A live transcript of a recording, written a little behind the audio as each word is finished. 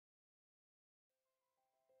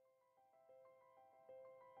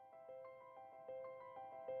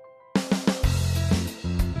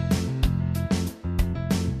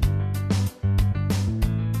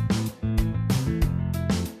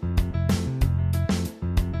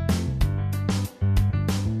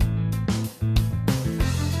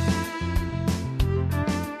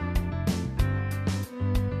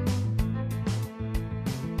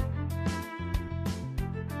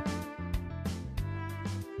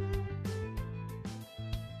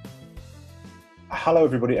Hello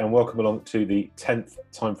everybody and welcome along to the 10th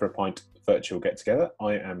Time for a Pint Virtual Get Together.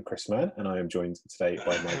 I am Chris Mann and I am joined today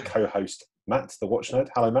by my co-host Matt, the Watchnerd.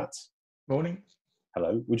 Hello Matt. Morning.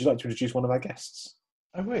 Hello. Would you like to introduce one of our guests?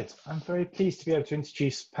 I would. I'm very pleased to be able to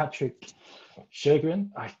introduce Patrik Sjögren.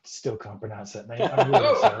 I still can't pronounce that name. I'm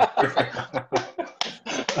really sorry.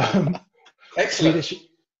 Excellent. Swedish,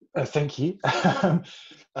 thank you.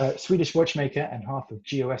 Swedish watchmaker and half of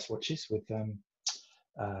GoS Watches with Johan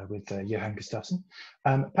Gustafsson.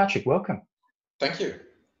 Patrik, welcome. Thank you.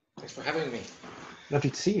 Thanks for having me. Lovely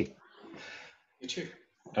to see you. You too.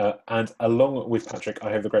 And along with Patrik,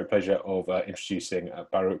 I have the great pleasure of introducing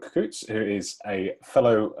Baruch Coutts, who is a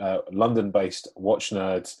fellow London-based watch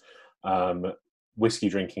nerd, whiskey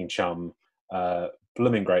drinking chum,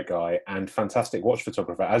 blooming great guy, and fantastic watch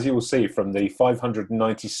photographer, as you will see from the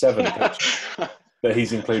 597 pictures that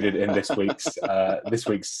he's included in this week's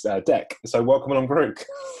deck. So welcome along, Baruch.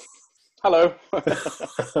 Hello.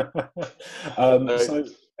 So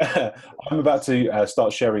I'm about to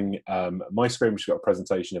start sharing my screen, which has got a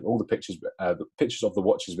presentation of all the pictures of the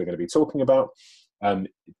watches we're going to be talking about.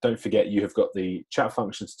 Don't forget, you have got the chat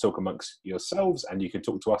function to talk amongst yourselves, and you can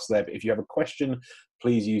talk to us there. But if you have a question,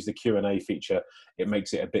 please use the Q&A feature. It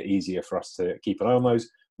makes it a bit easier for us to keep an eye on those.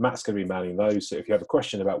 Matt's going to be manning those, so if you have a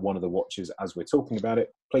question about one of the watches as we're talking about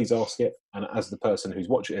it, please ask it, and as the person whose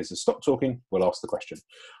watch it is has stopped talking, we'll ask the question.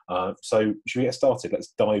 So should we get started?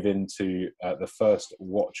 Let's dive into the first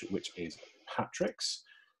watch, which is Patrik's.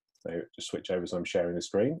 So just switch over so I'm sharing the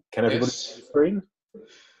screen. Can everybody see the screen?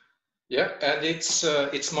 Yeah, and it's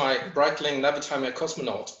my Breitling Navitimer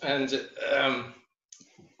Cosmonaute, and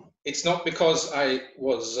it's not because I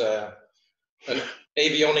was an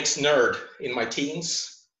avionics nerd in my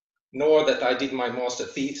teens, nor that I did my master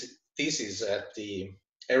thesis at the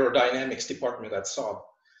aerodynamics department at Saab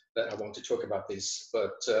that I want to talk about this.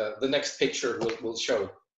 But the next picture will show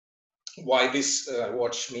why this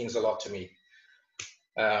watch means a lot to me.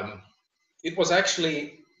 It was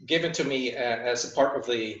actually given to me as a part of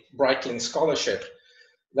the Breitling scholarship.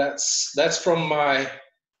 That's from my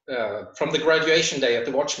from the graduation day at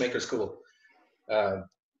the watchmaker school,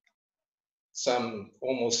 some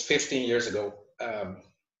almost 15 years ago.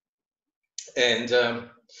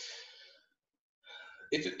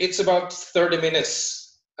 It's about 30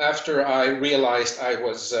 minutes after I realized I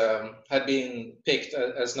was had been picked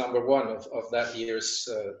as number one of that year's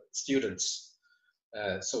students.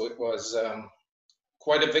 So it was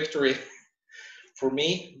quite a victory for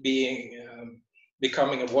me,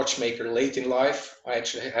 becoming a watchmaker late in life. I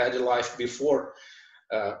actually had a life before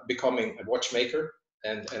becoming a watchmaker,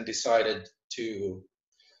 and decided to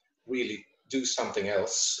really do something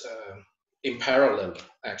else in parallel,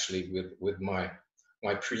 actually, with my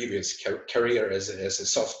previous career as a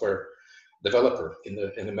software developer in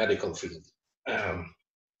the medical field.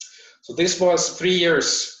 So this was 3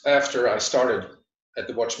 years after I started at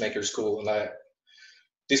the watchmaker school, and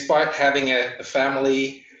despite having a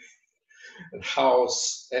family and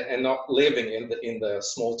house and not living in the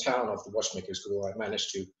small town of the watchmaker school, I managed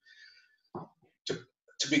to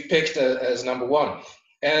be picked as number one.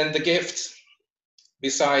 And the gift,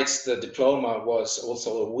 besides the diploma, was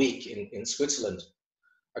also a week in Switzerland.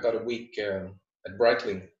 I got a week at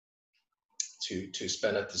Breitling to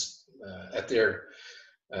spend at their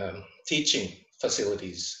teaching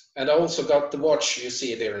facilities. And I also got the watch you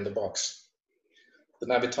see there in the box, the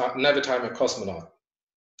Navitimer Cosmonaute.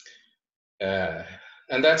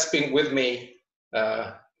 And that's been with me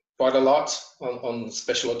quite a lot on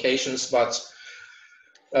special occasions, but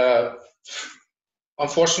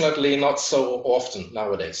unfortunately not so often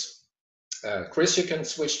nowadays. Chris, you can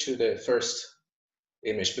switch to the first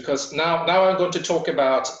image, because now I'm going to talk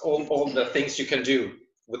about all the things you can do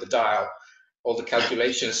with the dial, all the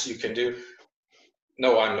calculations you can do.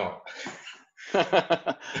 No, I'm not.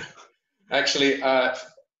 Actually,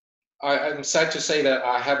 I'm sad to say that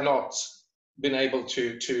I have not been able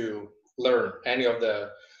to learn any of the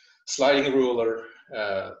sliding ruler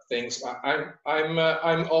things.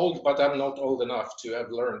 I'm old, but I'm not old enough to have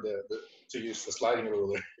learned to use the sliding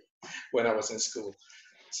ruler when I was in school.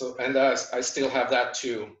 So, and I still have that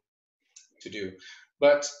to do.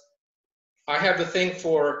 But I have the thing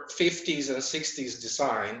for 50s and 60s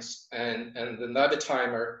designs, and the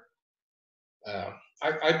Navitimer.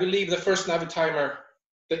 I believe the first Navitimer,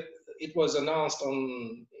 it was announced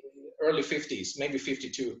on early 50s, maybe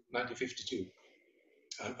 1952.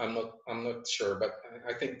 I'm not sure, but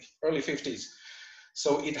I think early 50s.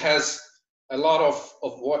 So it has a lot of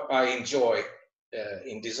what I enjoy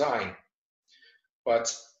in design.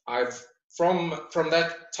 But from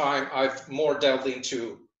that time, I've more delved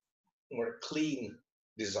into more clean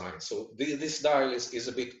design. So this dial is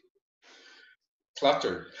a bit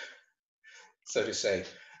cluttered, so to say,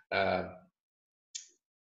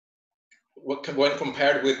 when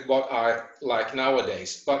compared with what I like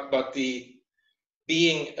nowadays. But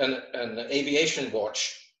being an aviation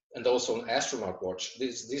watch and also an astronaut watch,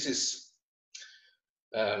 this is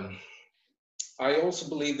I also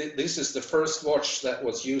believe that this is the first watch that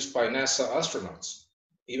was used by NASA astronauts,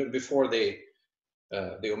 even before the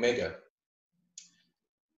Omega.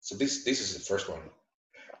 So this is the first one.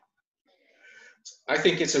 I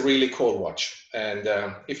think it's a really cool watch. And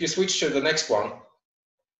if you switch to the next one,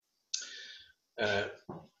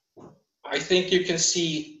 I think you can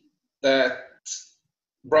see that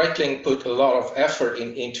Breitling put a lot of effort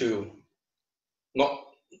into, not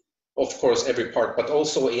of course every part, but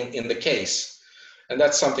also in the case. And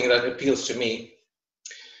that's something that appeals to me,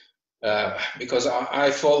 because I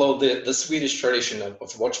follow the Swedish tradition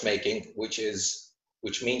of watchmaking, which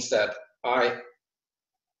means that I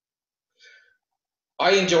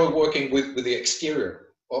enjoy working with the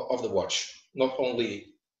exterior of the watch, not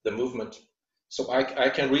only the movement. So I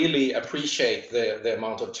can really appreciate the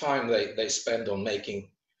amount of time they spend on making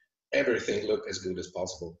everything look as good as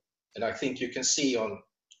possible. And I think you can see on,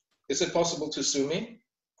 is it possible to zoom in,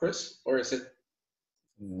 Chris, or is it?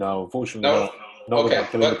 No, unfortunately No. not Okay,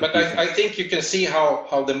 without but I think you can see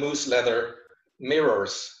how the moose leather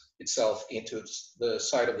mirrors itself into the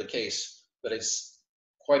side of the case, but it's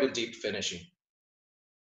quite a deep finishing.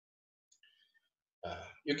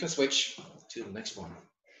 You can switch to the next one.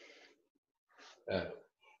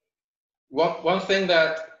 One thing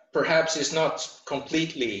that perhaps is not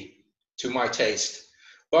completely to my taste,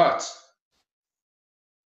 but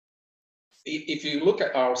if you look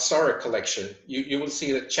at our Sarah collection, you will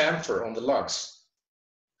see the chamfer on the lugs.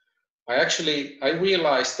 I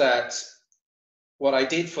realized that what I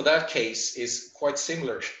did for that case is quite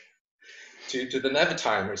similar to the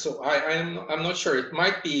Navitimer. So I'm not sure. It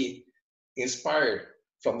might be inspired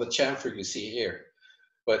from the chamfer you see here.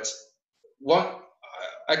 But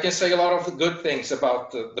I can say a lot of good things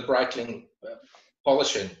about the Breitling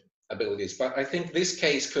polishing abilities, but I think this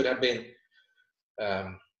case could have been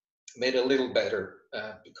made a little better,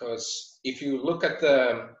 because if you look at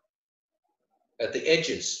the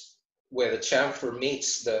edges where the chamfer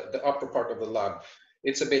meets the upper part of the lug,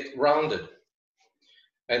 it's a bit rounded.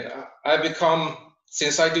 And I've become,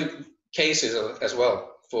 since I do cases as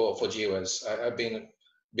well for GoS, I've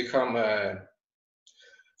become a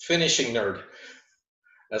finishing nerd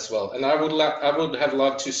as well. And I would have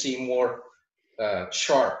loved to see more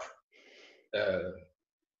sharp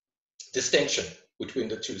distinction between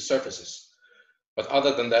the two surfaces. But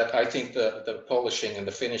other than that, I think the polishing and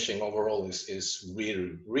the finishing overall is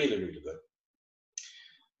really, really, really good.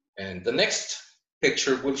 And the next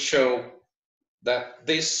picture will show that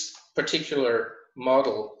this particular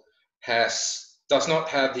model does not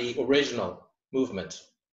have the original movement,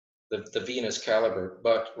 the Venus caliber,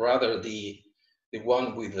 but rather the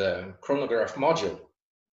one with the chronograph module.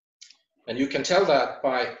 And you can tell that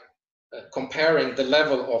by comparing the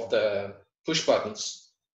level of the push buttons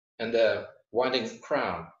and the winding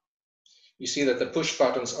crown. You see that the push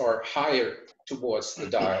buttons are higher towards the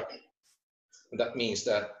dial. And that means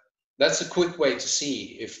that's a quick way to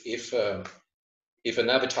see if a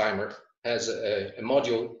Navitimer has a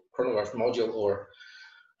module, chronograph module, or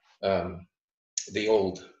the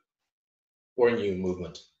old or new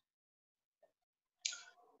movement.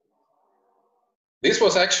 This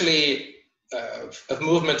was actually a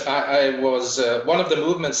movement I was one of the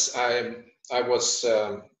movements I was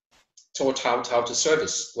taught how to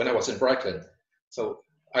service when I was in Breitling. So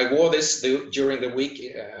I wore this during the week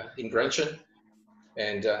in Grenchen,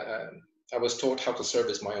 and I was taught how to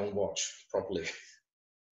service my own watch properly.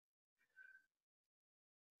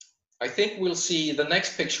 I think we'll see the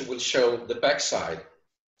next picture will show the backside.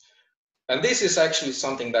 And this is actually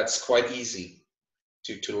something that's quite easy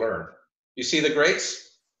to learn. You see the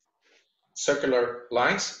grades, circular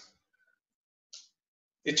lines.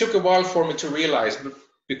 It took a while for me to realize,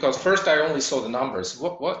 because first I only saw the numbers.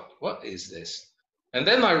 What is this? And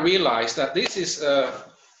then I realized that this is a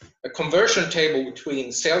conversion table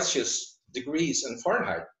between Celsius degrees and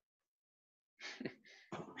Fahrenheit.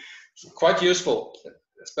 Quite useful,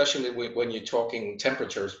 especially when you're talking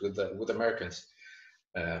temperatures with Americans.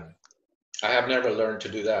 I have never learned to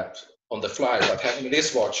do that on the fly, but having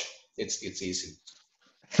this watch, it's easy.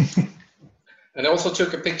 And I also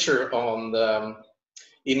took a picture on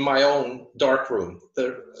in my own dark room,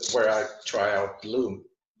 where I try out the loom.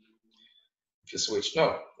 If you switch,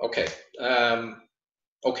 no, okay.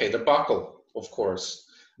 Okay, the buckle, of course.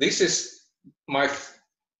 This is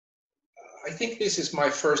I think this is my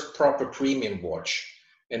first proper premium watch,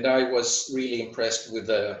 and I was really impressed with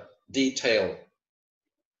the detail,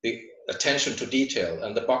 the attention to detail,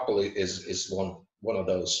 and the buckle is one of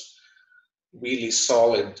those really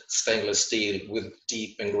solid stainless steel with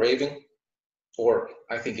deep engraving, or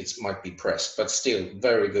I think it might be pressed, but still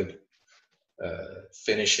very good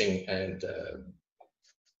finishing and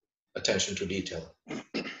attention to detail.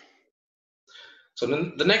 So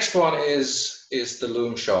the next one is the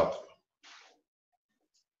loom shop.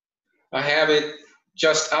 I have it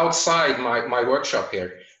just outside my workshop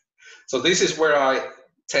here. So this is where I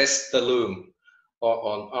test the loom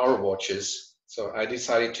on our watches. So I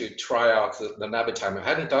decided to try out the Navitimer. I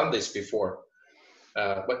hadn't done this before,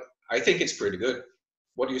 but I think it's pretty good.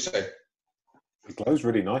 What do you say? It glows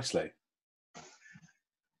really nicely.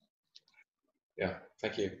 Yeah,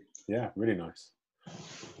 thank you. Yeah, really nice.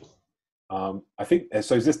 I think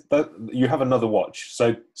so. Is this you have another watch?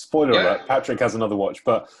 So spoiler alert: Patrik has another watch,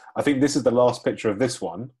 but I think this is the last picture of this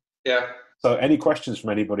one. Yeah. So, any questions from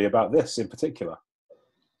anybody about this in particular?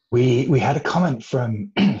 We had a comment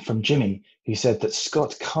from from Jimmy who said that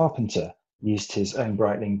Scott Carpenter used his own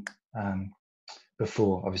Breitling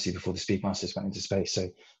obviously before the Speedmasters went into space.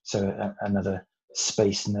 So another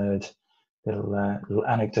space nerd little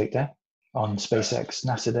anecdote there on SpaceX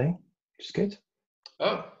NASA Day, which is good.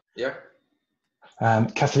 Oh, yeah.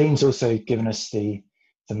 Kathleen's also given us the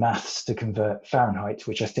maths to convert Fahrenheit,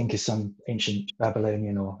 which I think is some ancient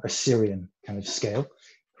Babylonian or Assyrian kind of scale,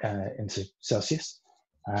 into Celsius.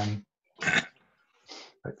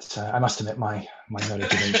 But I must admit, my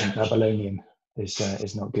knowledge of ancient Babylonian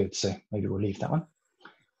is not good, so maybe we'll leave that one.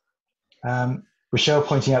 Rochelle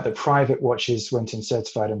pointing out that private watches weren't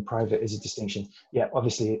certified, and private is a distinction. Yeah,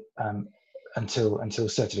 obviously, until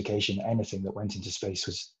certification, anything that went into space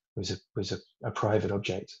was a private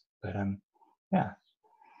object. But yeah,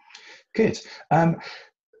 good.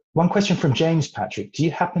 One question from James, Patrik. Do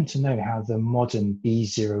you happen to know how the modern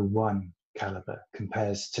B01 caliber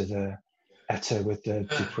compares to the Eto with the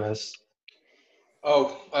Dupraz?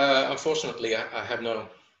 Oh, unfortunately, I haven't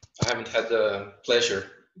had the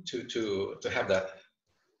pleasure to have that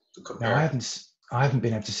to compare. No, I haven't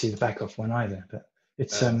been able to see the back off one either, but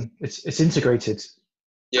it's integrated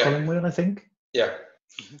column wheel, I think. Yeah,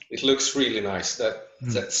 it looks really nice.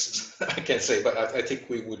 That's I can say, but I think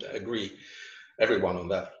we would agree, everyone, on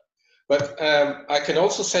that. But I can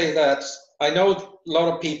also say that I know a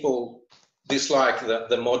lot of people dislike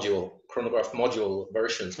the module chronograph module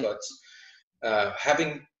versions, but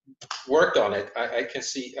having worked on it, I can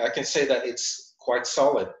say that it's quite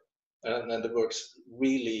solid and it works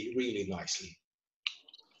really, really nicely.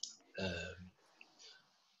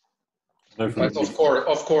 But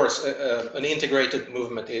of course, an integrated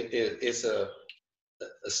movement is a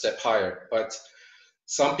step higher. But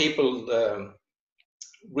some people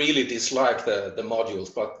really dislike the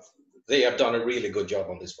modules, but they have done a really good job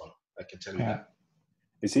on this one. I can tell you that.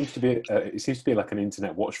 It seems to be like an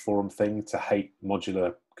internet watch forum thing to hate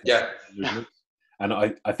modular movements. And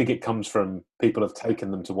I think it comes from people have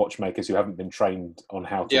taken them to watchmakers who haven't been trained on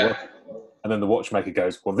how to work. And then the watchmaker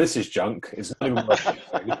goes, well, this is junk. It's not even worth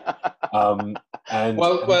anything. And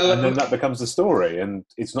then that becomes the story. And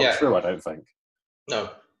it's not true, I don't think. No.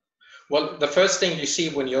 Well, the first thing you see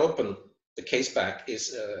when you open the case back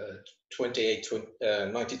is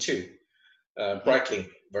 2892 Breitling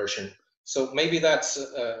version. So maybe that's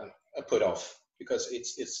a put off because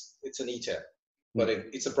it's an ETAP, but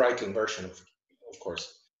it's a Breitling version of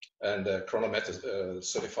course, and chronometer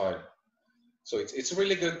certified. So it's a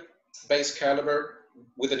really good base caliber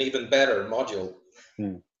with an even better module.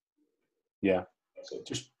 Yeah, so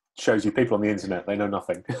just shows you people on the internet, they know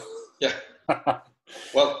nothing. Yeah.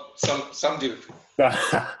 Well, some do.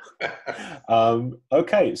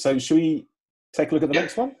 Okay, so should we take a look at the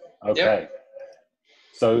next one? Okay.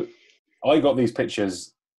 So I got these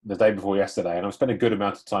pictures the day before yesterday, and I've spent a good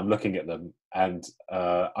amount of time looking at them, and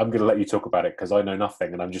I'm going to let you talk about it because I know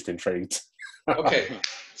nothing and I'm just intrigued. Okay,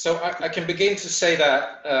 so I can begin to say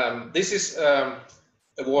that this is a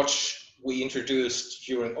watch we introduced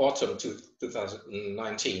during autumn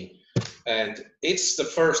 2019, and it's the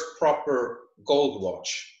first proper gold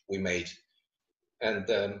watch we made. And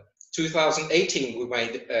 2018 we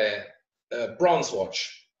made a bronze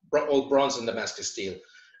watch, all bronze and Damascus steel.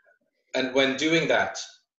 And when doing that,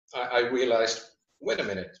 I realized, wait a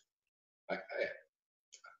minute,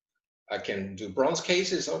 I can do bronze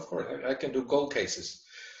cases, of course, I can do gold cases.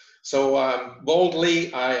 So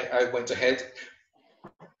boldly, I went ahead,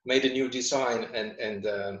 made a new design, and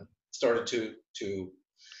started to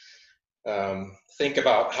think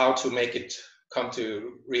about how to make it come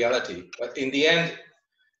to reality. But in the end,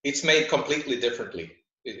 it's made completely differently.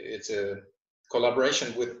 It's a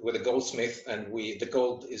collaboration with a goldsmith, and the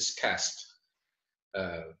gold is cast,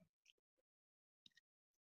 but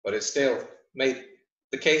it's still made.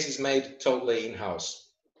 The case is made totally in-house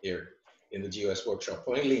here in the GoS workshop,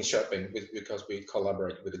 only in Serpent, because we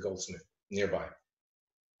collaborate with the goldsmith nearby.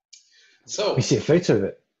 So we see a photo of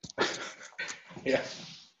it. yeah.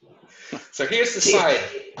 So here's the side.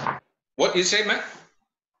 What you say, Matt?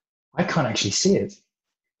 I can't actually see it.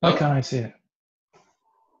 Why can't I see it?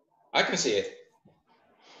 I can see it.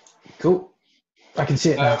 Cool. I can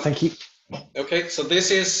see it now. Thank you. Okay, so this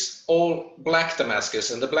is all black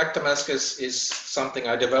Damascus, and the black Damascus is something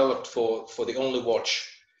I developed for the Only Watch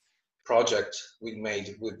project we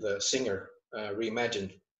made with the Singer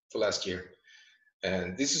reimagined for last year.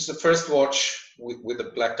 And this is the first watch with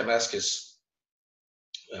the black Damascus,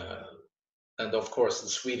 and of course the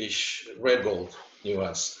Swedish red gold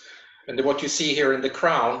nuance. And what you see here in the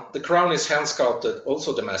crown is hand sculpted,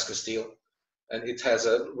 also Damascus steel, and it has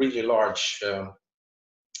a really large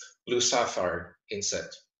blue sapphire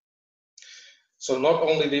inset. So not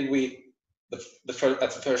only did we at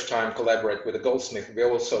the first time collaborate with a goldsmith, we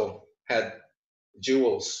also had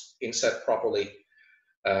jewels inset properly.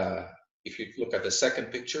 If you look at the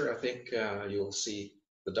second picture, I think you'll see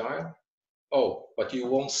the dial. Oh, but you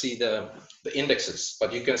won't see the indexes,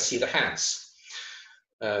 but you can see the hands.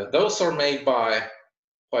 Those are made by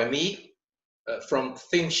me from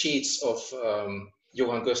thin sheets of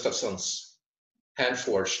Johan Gustafsson's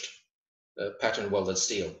hand-forged pattern welded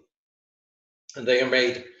steel, and they are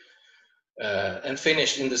made and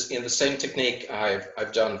finished in the same technique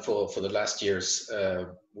I've done for the last years,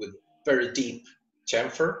 with very deep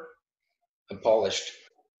chamfer and polished,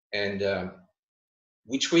 and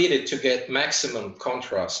we treated to get maximum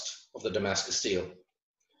contrast of the Damascus steel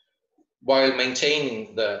while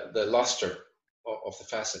maintaining the luster of the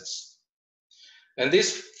facets. And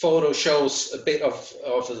this photo shows a bit of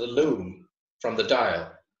the loom from the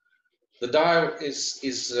dial. The dial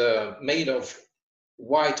is made of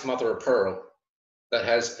white mother of pearl that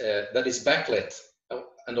is backlit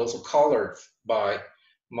and also colored by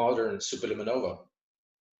modern superluminova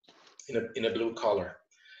in a blue color.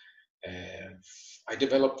 I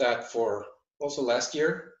developed that for also last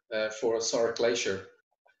year for Sarek Glacier,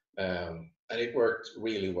 and it worked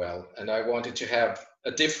really well. And I wanted to have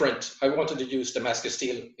I wanted to use Damascus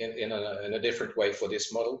steel in a different way for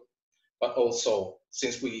this model. But also,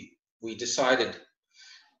 since we decided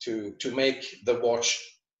to make the watch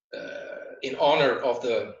in honor of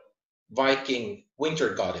the Viking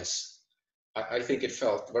winter goddess, I think it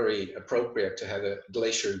felt very appropriate to have a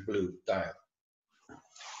glacier blue dial.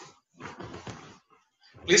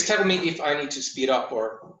 Please tell me if I need to speed up,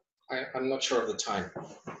 or I'm not sure of the time.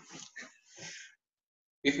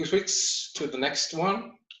 If we switch to the next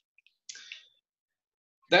one,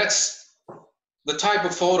 that's the type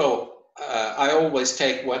of photo I always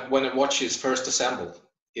take when a watch is first assembled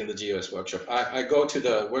in the GoS workshop. I go to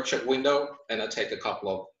the workshop window and I take a couple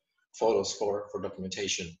of photos for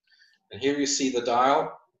documentation. And here you see the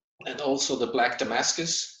dial and also the black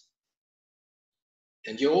Damascus.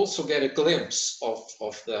 And you also get a glimpse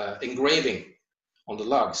of the engraving on the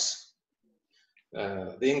lugs.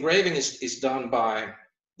 The engraving is done by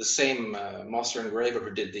the same master engraver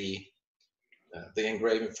who did the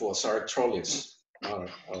engraving for Sarek Trolleys, a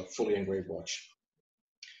fully engraved watch.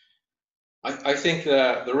 I think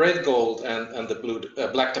the red gold and the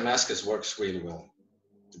black Damascus works really well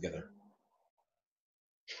together.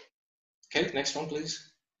 Okay, next one,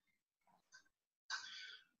 please.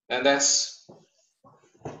 And that's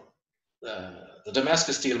the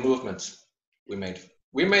Damascus steel movements we made.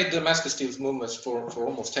 We made Damascus steel movements for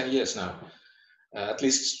almost 10 years now. At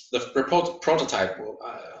least the prototype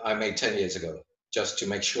I made 10 years ago, just to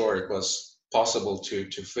make sure it was possible to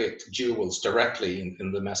fit jewels directly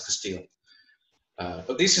in the Damascus steel.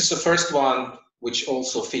 But this is the first one which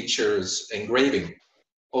also features engraving,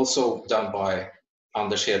 also done by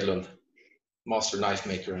Anders Hedlund, master knife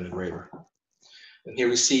maker and engraver. And here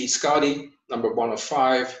we see Skadi, number 1 of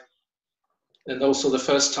 5. And also the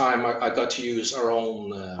first time I got to use our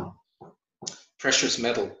own precious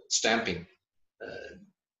metal stamping.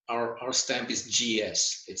 Our stamp is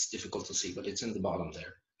GS. It's difficult to see, but it's in the bottom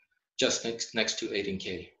there, just next to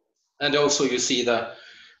 18K. And also you see the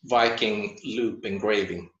Viking loop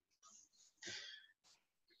engraving.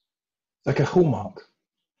 Like a hallmark.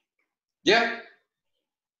 Yeah.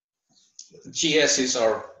 GS is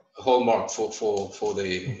our hallmark for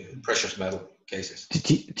the precious metal cases.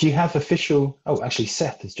 Do you have official, oh, actually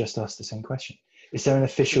Seth has just asked the same question. Is there an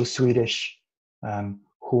official Swedish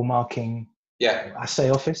hallmarking assay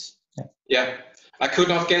office? Yeah. I could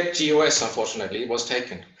not get GOS, unfortunately. It was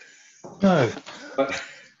taken. No. But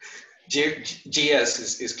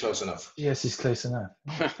GS is close enough. Yes, it's close enough.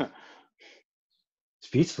 It's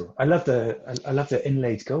beautiful. I love the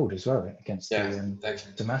inlaid gold as well against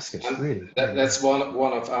the Damascus. Really, that's one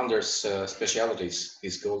of Anders' specialities.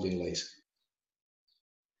 Is gold inlays.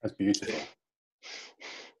 That's beautiful.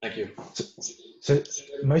 Thank you. So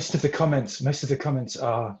most of the comments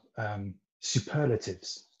are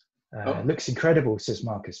superlatives. Looks incredible, says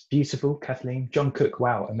Marcus. Beautiful, Kathleen. John Cook,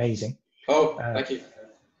 wow, amazing. Oh, thank you.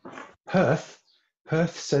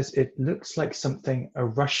 Perth says it looks like something a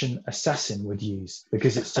Russian assassin would use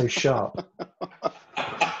because it's so sharp.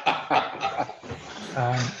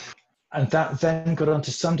 And that then got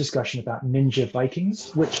onto some discussion about Ninja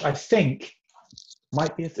Vikings, which I think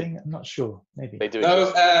might be a thing. I'm not sure. Maybe they do.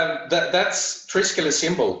 No, that's Triskele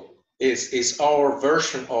symbol is our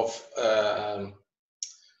version of a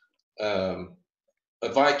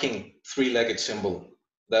Viking three-legged symbol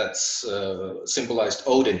that's symbolized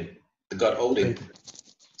Odin, the god Odin.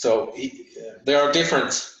 So there are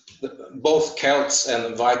different. Both Celts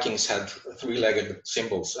and Vikings had three-legged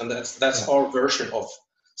symbols, and that's our version of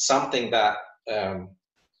something that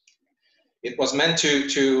it was meant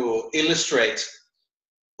to illustrate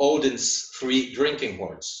Odin's three drinking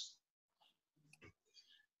horns,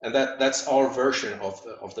 and that's our version of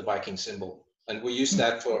the Viking symbol, and we use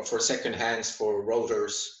that for second hands, for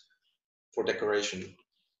rotors, for decoration.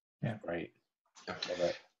 Yeah, great.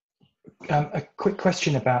 Yeah. A quick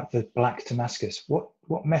question about the black Damascus. What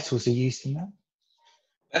metals are used in that?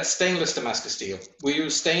 That's stainless Damascus steel. We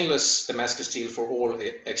use stainless Damascus steel for all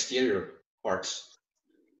exterior parts,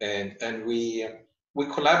 and we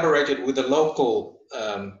collaborated with a local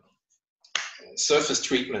surface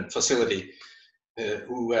treatment facility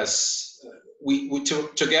who has we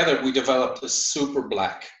together we developed a super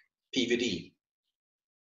black PVD,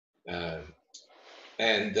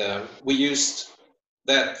 and we used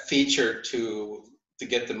that feature to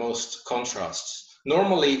get the most contrasts.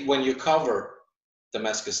 Normally, when you cover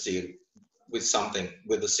Damascus steel with something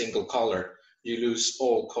with a single color, you lose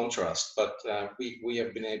all contrast. But we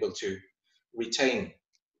have been able to retain.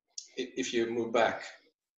 If you move back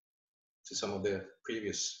to some of the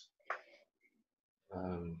previous,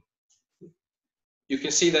 you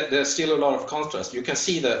can see that there's still a lot of contrast. You can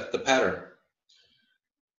see the pattern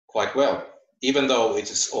quite well, even though it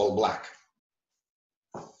is all black.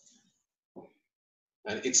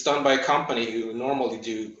 And it's done by a company who normally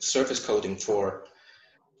do surface coating for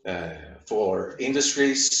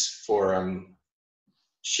industries, for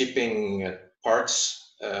shipping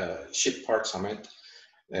parts, ship parts, I meant.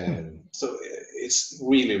 So it's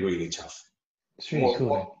really, really tough. It's really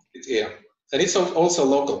cool. Yeah, and it's also a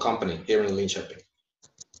local company here in Linköping.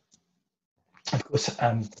 Of course,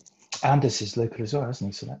 Anders is local as well, isn't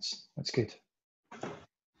he? So that's good.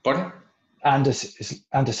 Pardon? Anders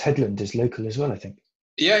Hedlund is local as well, I think.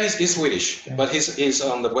 Yeah, he's Swedish, yeah. But he's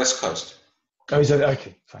on the west coast. Oh, is that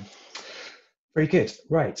okay? Fine. Very good.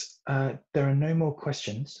 Right. There are no more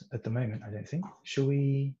questions at the moment, I don't think. Should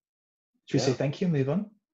we say thank you and move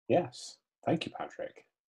on? Yes. Thank you, Patrik.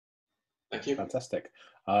 Thank you. Fantastic.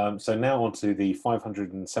 So now on to the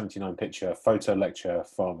 579 picture photo lecture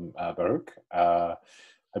from Baruch. Hope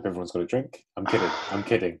everyone's got a drink. I'm kidding. I'm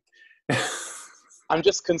kidding. I'm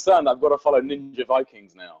just concerned I've got to follow Ninja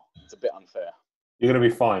Vikings now. It's a bit unfair. You're going to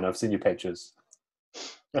be fine. I've seen your pictures.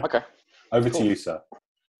 Okay. Over to you, sir.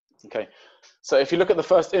 Okay. So if you look at the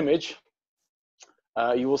first image,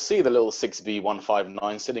 you will see the little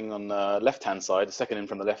 6V159 sitting on the left-hand side, the second in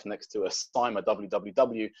from the left next to a Cyma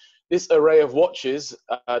WWW. This array of watches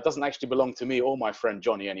doesn't actually belong to me or my friend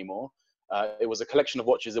Johnny anymore. It was a collection of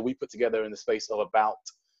watches that we put together in the space of about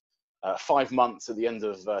 5 months at the end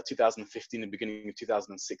of 2015 and beginning of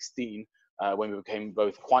 2016, when we became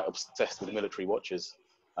both quite obsessed with military watches.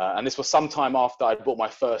 And this was some time after I bought my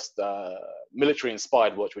first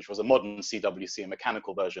military-inspired watch, which was a modern CWC, a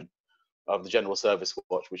mechanical version of the general service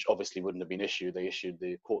watch, which obviously wouldn't have been issued. They issued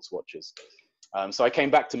the quartz watches. So I came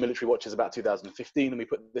back to military watches about 2015, and we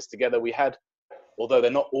put this together. We had, although they're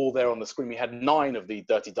not all there on the screen, we had 9 of the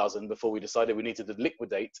dirty dozen before we decided we needed to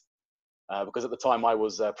liquidate, because at the time I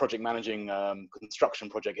was project managing construction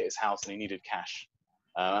project at his house, and he needed cash.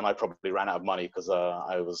 And I probably ran out of money because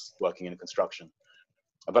I was working in construction.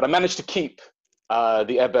 But I managed to keep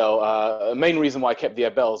the Ebel. The main reason why I kept the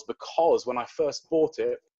Ebel is because when I first bought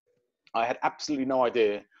it, I had absolutely no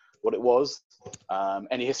idea what it was,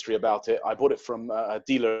 any history about it. I bought it from a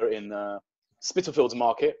dealer in Spitalfields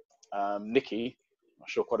Market, Nikki. I'm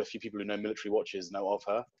sure quite a few people who know military watches know of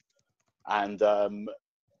her. And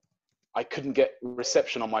I couldn't get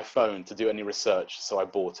reception on my phone to do any research, so I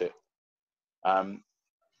bought it.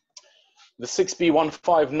 The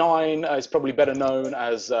 6B159 is probably better known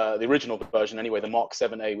as the original version anyway, the Mark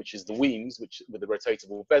 7A, which is the Weems, which with the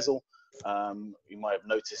rotatable bezel. You might have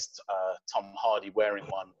noticed Tom Hardy wearing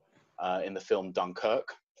one in the film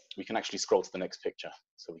Dunkirk. We can actually scroll to the next picture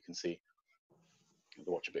so we can see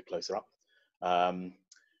the watch a bit closer up.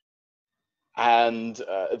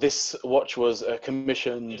 This watch was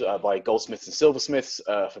commissioned by goldsmiths and silversmiths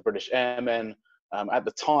for British airmen. At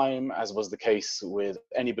the time, as was the case with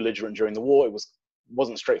any belligerent during the war, it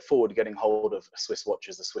wasn't straightforward getting hold of Swiss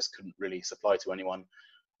watches. The Swiss couldn't really supply to anyone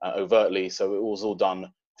overtly, so it was all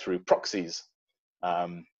done through proxies.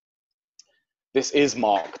 This is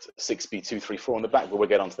marked 6B234 on the back, but we'll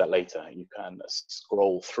get onto that later. You can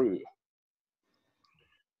scroll through.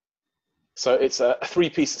 So it's a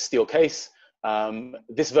three-piece steel case.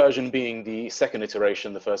 This version being the second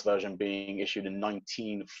iteration, the first version being issued in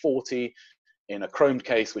 1940 in a chromed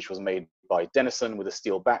case, which was made by Denison with a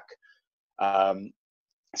steel back.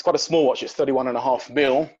 It's quite a small watch. It's 31.5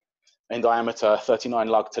 mil in diameter, 39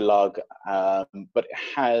 lug to lug, but it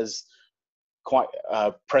has quite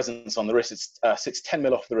a presence on the wrist. It sits 10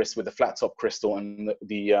 mil off the wrist with a flat top crystal, and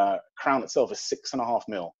the crown itself is 6.5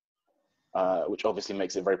 mil. Which obviously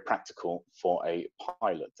makes it very practical for a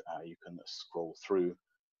pilot. You can scroll through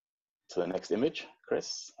to the next image,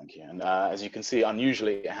 Chris. Thank you. And as you can see,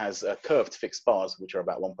 unusually, it has curved fixed bars, which are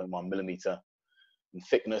about 1.1 millimeter in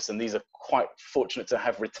thickness. And these are quite fortunate to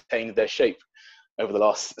have retained their shape over the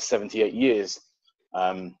last 78 years.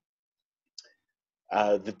 The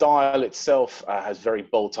dial itself has very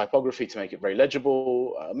bold typography to make it very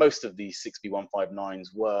legible. Most of the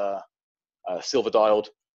 6B159s were silver dialed.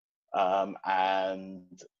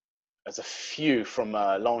 And there's a few from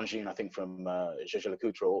Longines, I think from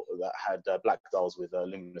Jaeger-LeCoultre, that had black dials with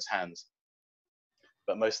luminous hands,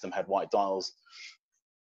 but most of them had white dials.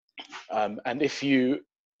 And if you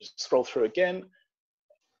scroll through again,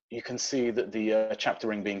 you can see that the chapter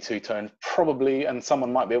ring being two-tone, probably, and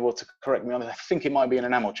someone might be able to correct me on this, I think it might be an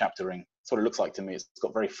enamel chapter ring. That's what it looks like to me. It's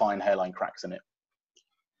got very fine hairline cracks in it.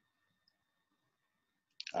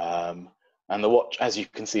 And the watch, as you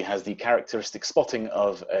can see, has the characteristic spotting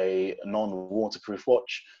of a non-waterproof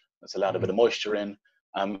watch that's allowed a bit of moisture in.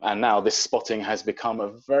 And now this spotting has become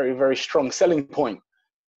a very, very strong selling point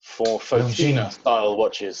for Fotina style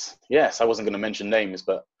watches. Yes, I wasn't going to mention names,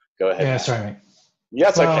 but go ahead. Yeah, sorry, mate. Yeah,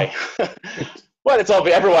 it's okay. Well, it's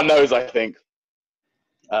obvious. Everyone knows, I think.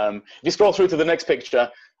 If you scroll through to the next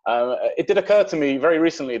picture, it did occur to me very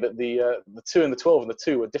recently that the 2 and the 12 and the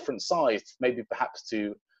 2 are different sized, maybe perhaps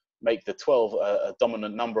to make the 12 a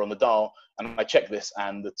dominant number on the dial. And I checked this,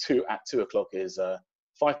 and the 2 at 2 o'clock is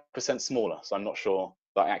 5% smaller. So I'm not sure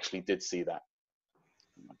that I actually did see that.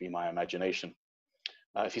 It might be my imagination.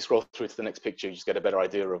 If you scroll through to the next picture, you just get a better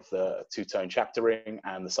idea of the two-tone chapter ring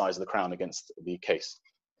and the size of the crown against the case.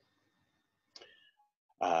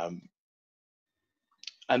 And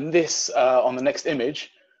this, on the next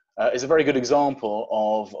image, is a very good example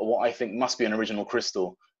of what I think must be an original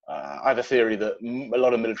crystal. I have a theory that a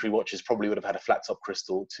lot of military watches probably would have had a flat top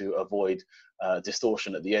crystal to avoid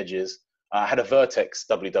distortion at the edges. I had a Vertex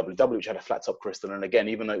WWW, which had a flat top crystal. And again,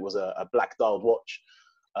 even though it was a black dialed watch,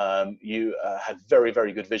 you had very,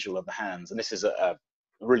 very good visual of the hands. And this is a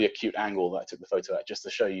really acute angle that I took the photo at, just to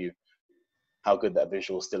show you how good that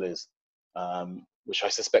visual still is, which I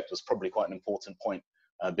suspect was probably quite an important point,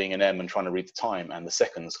 being an airman trying to read the time and the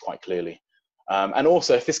seconds quite clearly. And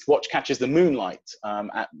also, if this watch catches the moonlight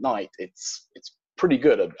at night, it's pretty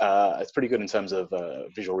good. It's pretty good in terms of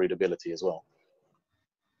visual readability as well.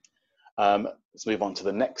 Let's move on to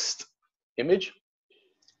the next image.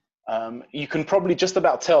 You can probably just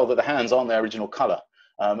about tell that the hands aren't their original color.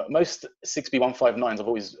 Most 6B159s I've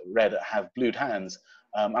always read have blued hands,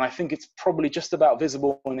 and I think it's probably just about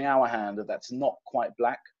visible in the hour hand that that's not quite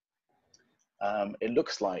black. It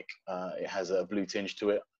looks like it has a blue tinge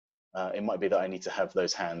to it. It might be that I need to have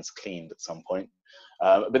those hands cleaned at some point.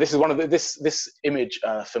 But this is one of the, this image,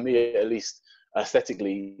 for me at least,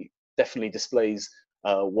 aesthetically, definitely displays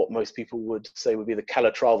what most people would say would be the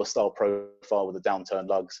Calatrava style profile with the downturned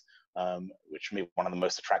lugs, which for me one of the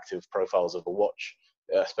most attractive profiles of a watch,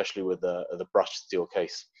 especially with the brushed steel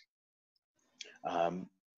case.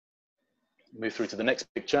 Move through to the next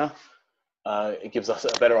picture. It gives us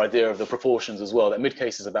a better idea of the proportions as well. That mid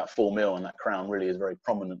case is about 4 mil, and that crown really is very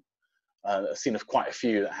prominent. I've seen of quite a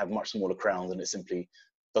few that have much smaller crowns, and it simply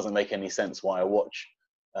doesn't make any sense why a watch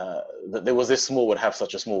that there was this small would have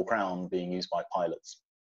such a small crown being used by pilots.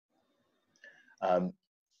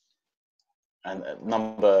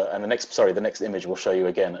 the next image will show you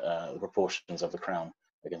again the proportions of the crown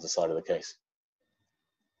against the side of the case.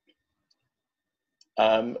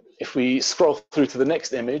 If we scroll through to the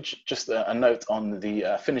next image, just a note on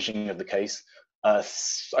the finishing of the case. I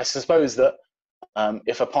suppose that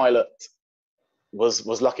if a pilot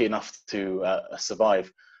was lucky enough to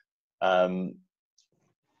survive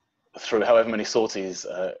through however many sorties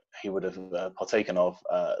he would have partaken of,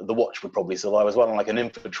 the watch would probably survive as well, unlike an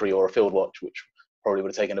infantry or a field watch, which probably would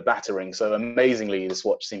have taken a battering. So amazingly, this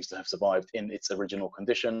watch seems to have survived in its original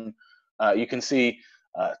condition. You can see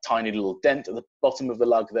a tiny little dent at the bottom of the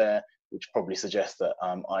lug there, which probably suggests that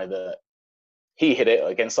either he hit it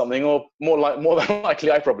against something, or more than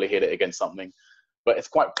likely I probably hit it against something. But it's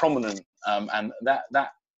quite prominent, and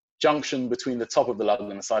that junction between the top of the lug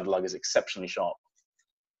and the side of the lug is exceptionally sharp.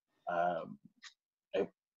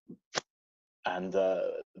 And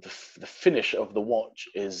the finish of the watch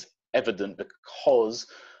is evident because,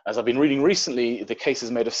 as I've been reading recently, the case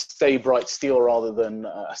is made of stay bright steel rather than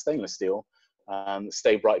a stainless steel.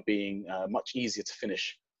 Stay bright being much easier to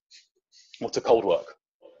finish or to cold work.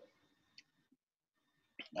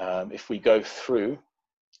 If we go through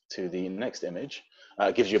to the next image,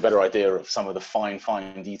 it gives you a better idea of some of the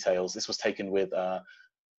fine details. This was taken with a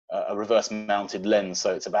reverse mounted lens,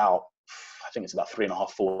 so it's about, I think it's about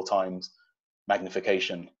 3.5–4 times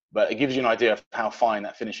magnification, but it gives you an idea of how fine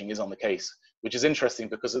that finishing is on the case, which is interesting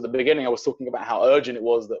because at the beginning I was talking about how urgent it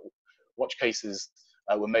was that watch cases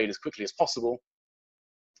were made as quickly as possible,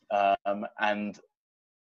 and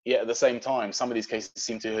yet at the same time some of these cases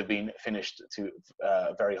seem to have been finished to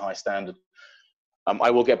a very high standard.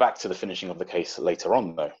 I will get back to the finishing of the case later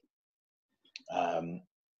on though.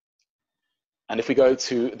 And if we go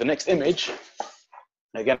to the next image,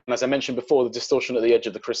 again, as I mentioned before, the distortion at the edge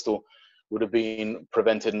of the crystal would have been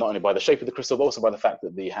prevented not only by the shape of the crystal, but also by the fact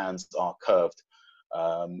that the hands are curved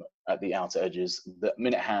at the outer edges. The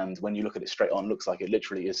minute hand, when you look at it straight on, looks like it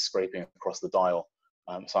literally is scraping across the dial.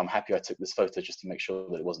 So I'm happy I took this photo just to make sure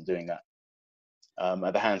that it wasn't doing that.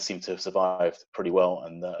 The hands seem to have survived pretty well,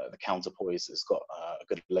 and the counterpoise has got a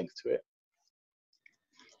good length to it.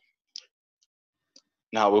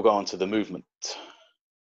 Now we'll go on to the movement.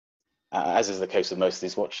 As is the case with most of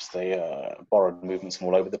these watches, they borrowed movements from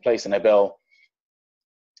all over the place. And Ebel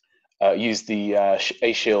used the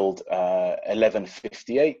A-Shield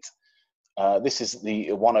 1158. This is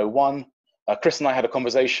the 101. Chris and I had a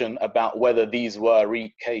conversation about whether these were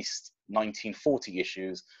recased 1940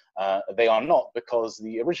 issues. They are not, because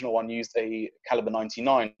the original one used a caliber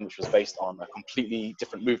 99, which was based on a completely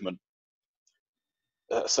different movement.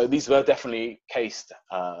 So these were definitely cased,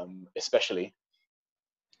 especially.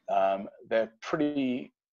 They're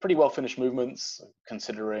pretty well finished movements,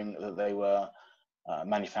 considering that they were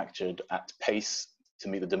manufactured at pace to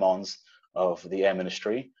meet the demands of the Air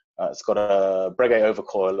Ministry. It's got a Breguet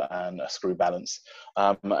overcoil and a screw balance.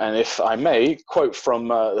 And if I may quote from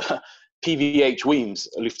PVH Weems,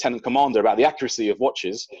 a Lieutenant Commander, about the accuracy of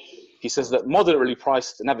watches, he says that moderately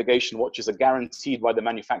priced navigation watches are guaranteed by the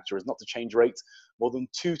manufacturers not to change rates more than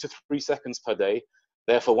 2 to 3 seconds per day.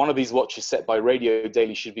 Therefore, one of these watches set by Radio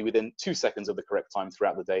Daily should be within 2 seconds of the correct time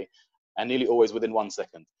throughout the day, and nearly always within 1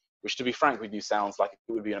 second, which, to be frank with you, sounds like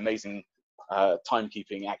it would be an amazing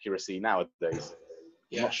timekeeping accuracy nowadays.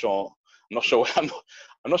 Yeah. I'm not sure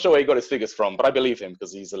where he got his figures from, but I believe him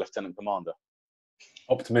because he's a lieutenant commander.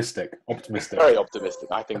 Optimistic. Very optimistic.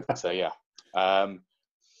 I think so. Yeah.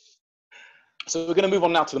 So we're going to move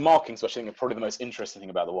on now to the markings, which I think are probably the most interesting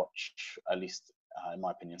thing about the watch, at least in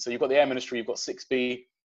my opinion. So you've got the Air Ministry, you've got 6B,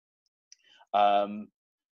 6B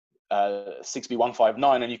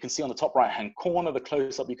 159, and you can see on the top right-hand corner, the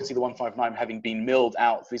close-up, you can see the 159 having been milled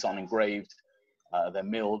out. These aren't engraved; they're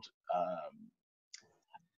milled.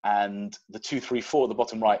 And the 234 at the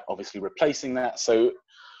bottom right, obviously replacing that. So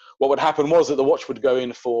what would happen was that the watch would go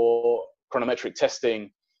in for chronometric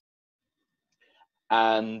testing,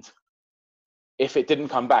 and if it didn't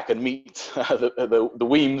come back and meet the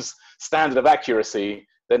Weems standard of accuracy,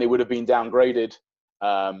 then it would have been downgraded.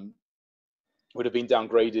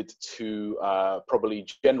 To probably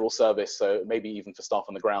general service, so maybe even for staff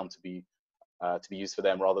on the ground to be used for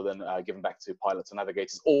them rather than given back to pilots and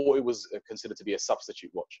navigators, or it was considered to be a substitute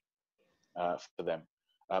watch for them.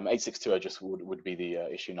 862 just would be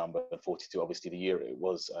the issue number, and 42 obviously the year it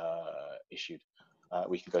was issued.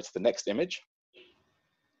 We can go to the next image.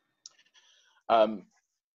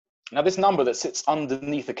 Now this number that sits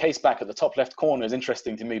underneath the case back at the top left corner is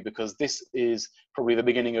interesting to me because this is probably the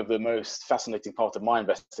beginning of the most fascinating part of my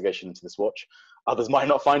investigation into this watch. Others might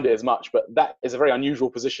not find it as much, but that is a very unusual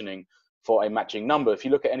positioning for a matching number. If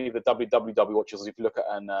you look at any of the WWW watches, if you look at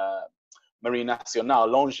an Marine Nationale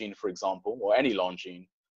Longines, for example, or any Longines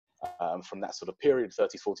from that sort of period,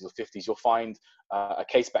 30s, 40s, or 50s, you'll find a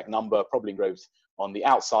caseback number probably engraved on the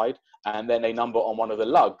outside, and then a number on one of the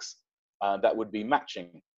lugs that would be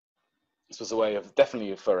matching. This was a way of,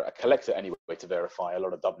 definitely for a collector anyway, to verify. A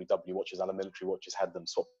lot of WW watches, other military watches, had them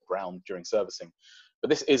swapped around during servicing. But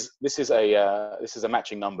this is a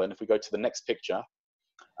matching number, and if we go to the next picture,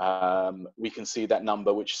 we can see that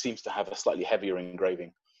number, which seems to have a slightly heavier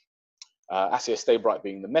engraving. Acier Stay-Bright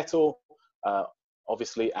being the metal,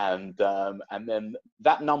 obviously, and then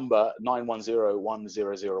that number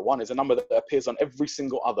 9101001 is a number that appears on every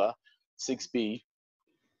single other 6B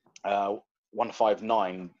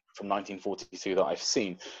 159 from 1942 that I've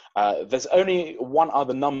seen. There's only one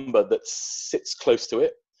other number that sits close to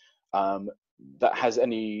it that has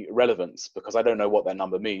any relevance, because I don't know what that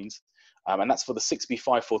number means, and that's for the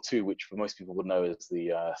 6B542, which for most people would know as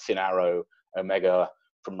the Thin Arrow Omega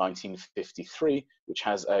from 1953, which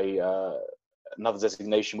has another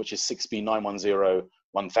designation, which is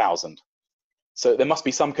 6B9101000. So there must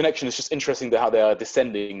be some connection. It's just interesting how they are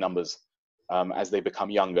descending numbers as they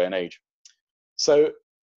become younger in age. So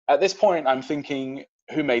at this point, I'm thinking,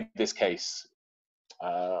 who made this case?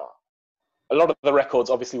 A lot of the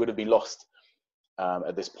records obviously would have been lost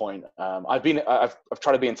at this point. I've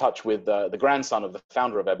tried to be in touch with the grandson of the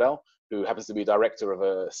founder of Ebel, who happens to be director of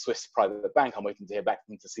a Swiss private bank. I'm waiting to hear back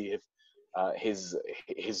from him to see if his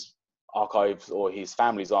archives or his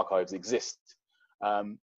family's archives exist.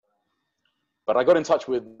 But I got in touch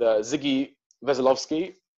with Ziggy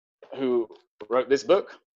Veselovsky, who wrote this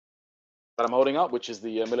book that I'm holding up, which is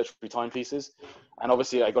the military timepieces. And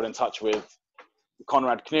obviously I got in touch with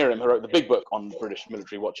Konrad Knierim, who wrote the big book on British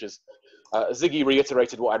military watches. Ziggy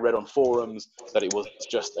reiterated what I'd read on forums, that it was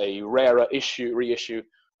just a rarer reissue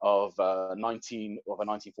of a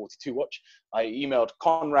 1942 watch. I emailed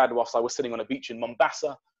Konrad whilst I was sitting on a beach in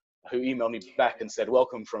Mombasa, who emailed me back and said,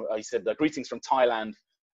 welcome from, he said, greetings from Thailand.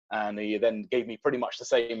 And he then gave me pretty much the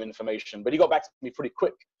same information, but he got back to me pretty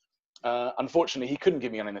quick. Unfortunately, he couldn't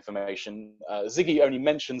give me any information. Ziggy only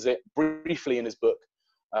mentions it briefly in his book.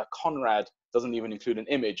 Konrad doesn't even include an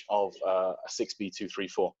image of a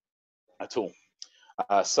 6B234 at all.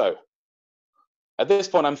 So at this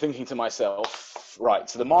point, I'm thinking to myself, right,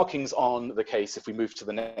 so the markings on the case, if we move to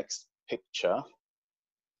the next picture.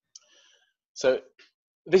 So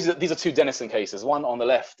these are two Denison cases. One on the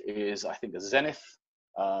left is, I think, a Zenith.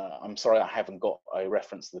 I'm sorry, I haven't got a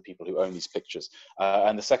reference to the people who own these pictures.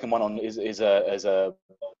 And the second one is a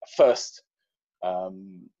first,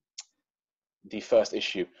 the first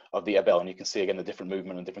issue of the Ebel, and you can see again the different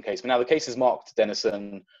movement and different case. But now the case is marked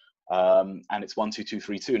Denison, and it's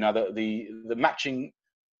 12232. Now the matching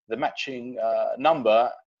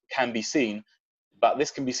number can be seen, but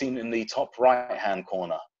this can be seen in the top right-hand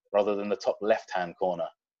corner rather than the top left-hand corner.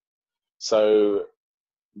 So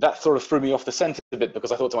that sort of threw me off the scent a bit,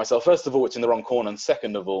 because I thought to myself, first of all, it's in the wrong corner, and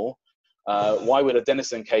second of all, why would a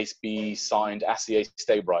Denison case be signed Acier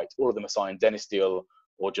Stay-Bright? All of them are signed Dennis Steel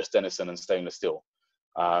or just Denison and stainless steel.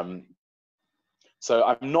 So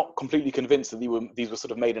I'm not completely convinced that these were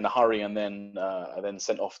sort of made in a hurry and then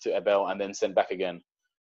sent off to Ebel and then sent back again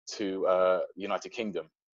to the United Kingdom.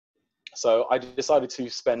 So I decided to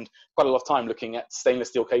spend quite a lot of time looking at stainless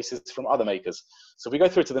steel cases from other makers. So if we go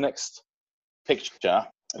through to the next picture,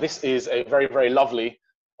 this is a very, very lovely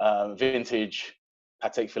vintage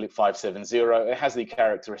Patek Philippe 570. It has the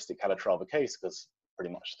characteristic Calatrava case, because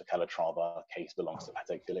pretty much the Calatrava case belongs to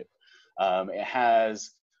Patek Philippe. It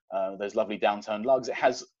has those lovely downturned lugs. It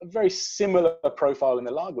has a very similar profile in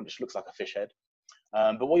the lug, which looks like a fish head.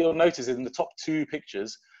 But what you'll notice is in the top two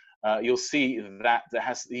pictures, you'll see that there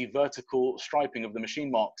has the vertical striping of the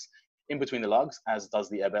machine marks in between the lugs, as does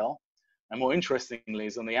the Ebel. And more interestingly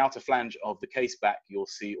is on the outer flange of the case back, you'll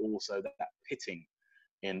see also that pitting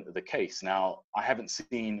in the case. Now, I haven't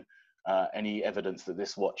seen any evidence that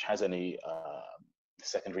this watch has any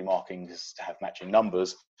secondary markings to have matching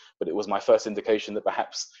numbers, but it was my first indication that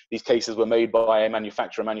perhaps these cases were made by a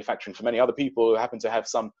manufacturer manufacturing for many other people who happen to have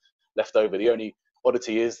some left over. The only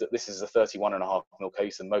oddity is that this is a 31.5 mil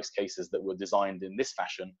case, and most cases that were designed in this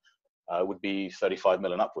fashion would be 35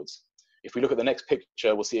 mil and upwards. If we look at the next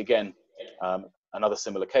picture, we'll see again another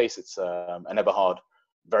similar case. It's an Eberhard,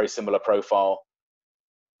 very similar profile.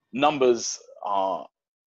 Numbers are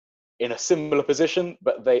in a similar position,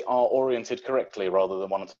 but they are oriented correctly rather than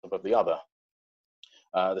one on top of the other.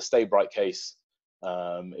 The Stay Bright case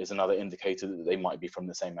is another indicator that they might be from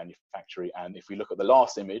the same manufacturer. And if we look at the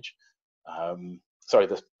last image, sorry,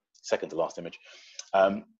 the second to last image,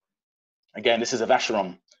 again, this is a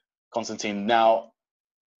Vacheron Constantine. Now,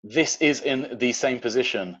 this is in the same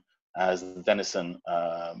position as the Denison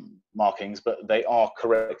markings, but they are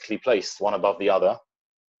correctly placed, one above the other.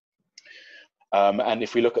 And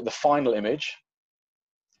if we look at the final image,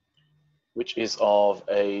 which is of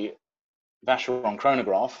a Vacheron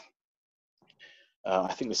chronograph,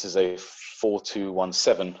 I think this is a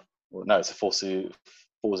 4217, or no, it's a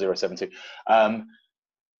 4072.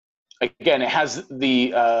 Again, it has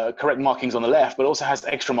the correct markings on the left, but also has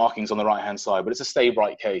extra markings on the right-hand side. But it's a Stay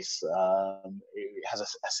Bright case. It has a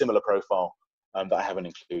similar profile that I haven't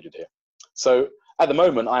included here. So at the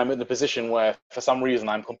moment, I'm in the position where, for some reason,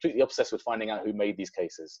 I'm completely obsessed with finding out who made these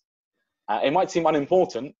cases. It might seem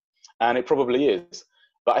unimportant, and it probably is.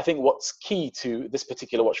 But I think what's key to this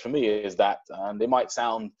particular watch for me is that they might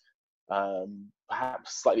sound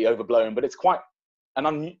perhaps slightly overblown, but it's quite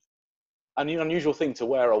an unusual thing to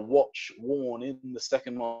wear a watch worn in the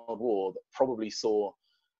Second World War that probably saw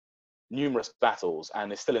numerous battles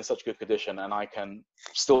and is still in such good condition, and I can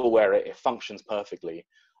still wear it. It functions perfectly.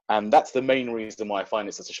 And that's the main reason why I find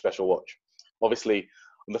it such a special watch. Obviously,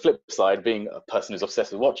 on the flip side, being a person who's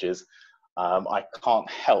obsessed with watches, I can't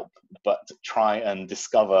help but try and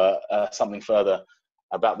discover something further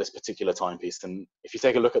about this particular timepiece. And if you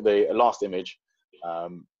take a look at the last image,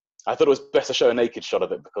 I thought it was best to show a naked shot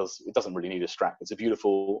of it because it doesn't really need a strap. It's a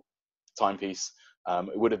beautiful timepiece.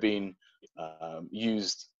 It would have been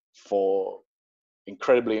used for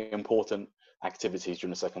incredibly important activities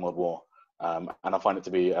during the Second World War. And I find it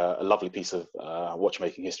to be a lovely piece of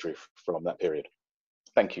watchmaking history from that period.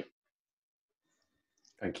 Thank you.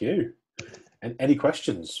 Thank you. And any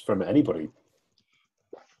questions from anybody?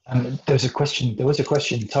 There was a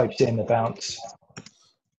question typed in about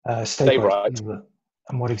Stay Bright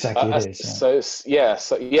and what exactly it is. Yeah.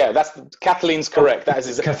 So that's Kathleen's correct. That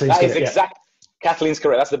is exact. Kathleen's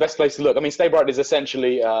correct. That's the best place to look. I mean, Stay Bright is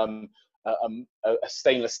essentially a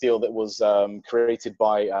stainless steel that was created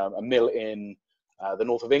by a mill in the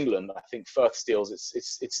north of England. I think Firth Steels.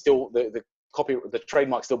 It's still the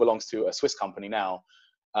trademark still belongs to a Swiss company now.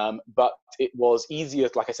 But it was easier,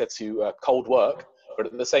 like I said, to cold work, but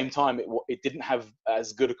at the same time, it didn't have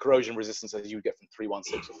as good a corrosion resistance as you would get from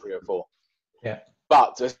 316 or 304. Yeah.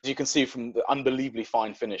 But as you can see from the unbelievably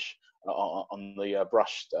fine finish on the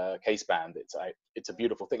brushed case band, it's a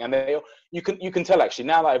beautiful thing. And you can tell actually,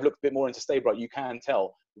 now that I've looked a bit more into Stay Bright, you can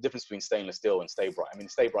tell the difference between stainless steel and Stay Bright. I mean,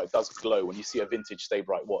 Stay Bright does glow. When you see a vintage Stay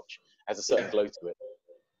Bright watch, it has a certain glow to it.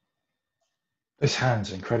 Those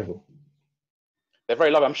hands are incredible. They're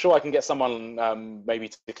very lovely. I'm sure I can get someone maybe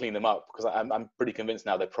to clean them up because I'm pretty convinced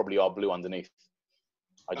now they probably are blue underneath.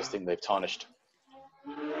 I just think they've tarnished.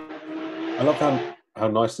 I love how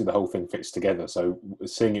nicely the whole thing fits together. So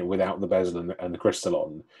seeing it without the bezel and the crystal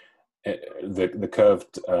on, the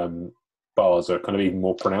curved bars are kind of even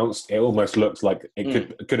more pronounced. It almost looks like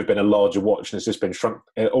it could have been a larger watch and it's just been shrunk.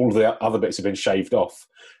 All of the other bits have been shaved off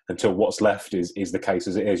until what's left is the case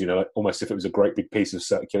as it is. You know, almost if it was a great big piece of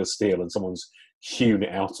circular steel and someone's hewn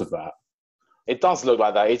it out of that. It does look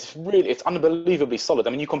like that. It's unbelievably solid. I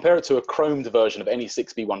mean, you compare it to a chromed version of any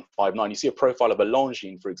 6B159. You see a profile of a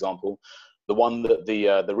Longines, for example, the one that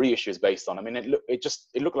the reissue is based on. I mean, it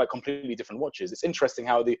looked like completely different watches. It's interesting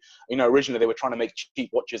how originally they were trying to make cheap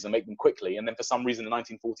watches and make them quickly, and then for some reason in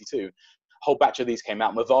 1942, a whole batch of these came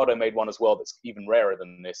out. Movado made one as well that's even rarer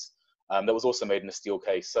than this. That was also made in a steel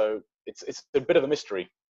case. So it's a bit of a mystery.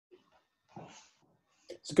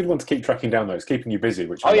 It's a good one to keep tracking down, though. It's keeping you busy.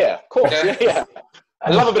 Which of course, yeah.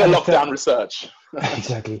 I love a bit of lockdown research.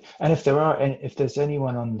 Exactly. And if there's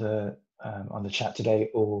anyone on the chat today,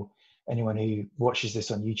 or anyone who watches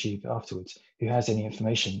this on YouTube afterwards who has any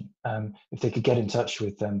information, if they could get in touch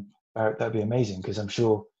with Baruch, that'd be amazing. Because I'm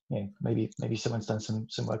sure, maybe someone's done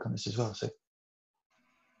some work on this as well. So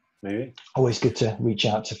maybe always good to reach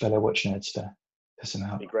out to fellow watch nerds for some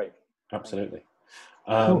help. Be great. Absolutely.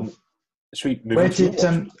 Cool. Should we move on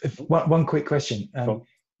to one quick question?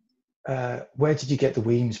 Where did you get the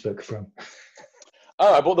Weems book from?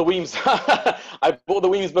 Oh, I bought the Weems. I bought the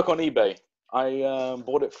Weems book on eBay. I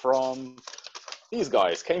bought it from these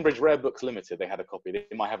guys, Cambridge Rare Books Limited. They had a copy. They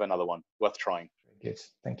might have another one. Worth trying. Good.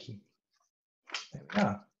 Thank you. There we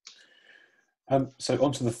are. So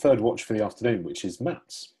on to the third watch for the afternoon, which is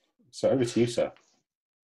Matt's. So over to you, sir.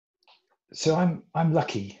 So I'm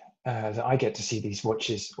lucky that I get to see these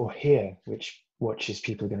watches or hear which watches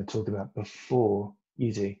people are going to talk about before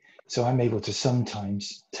you do. So I'm able to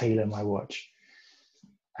sometimes tailor my watch.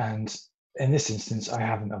 And in this instance, I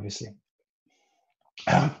haven't, obviously.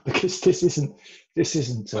 Because this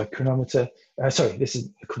isn't a chronometer. Sorry, this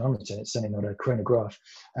is a chronometer. It's certainly not a chronograph,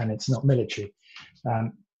 and it's not military.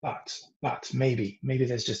 But maybe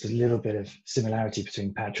there's just a little bit of similarity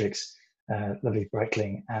between Patrik's lovely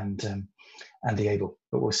Breitling and the Ebel,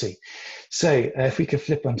 but we'll see. So if we could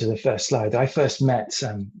flip onto the first slide. I first met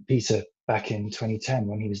Peter back in 2010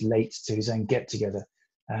 when he was late to his own get-together.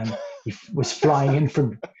 He was flying in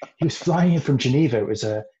from Geneva. It was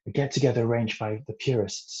a get-together arranged by the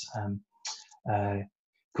purists.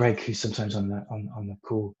 Greg, who's sometimes on the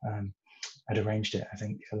call, had arranged it, I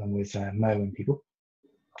think, along with Mo and people.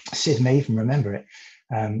 Sid may even remember it.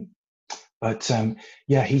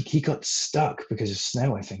 Yeah, he got stuck because of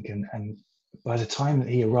snow, I think, and by the time that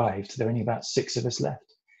he arrived, there were only about 6 of us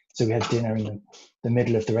left. So we had dinner in the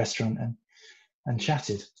middle of the restaurant and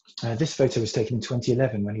chatted. This photo was taken in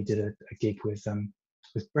 2011 when he did a gig with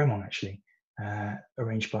Bremont, actually,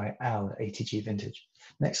 arranged by Al at ATG Vintage.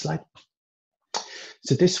 Next slide.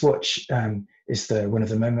 So this watch is one of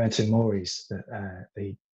the Memento Moris that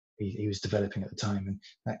he was developing at the time, and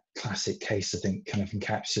that classic case, I think, kind of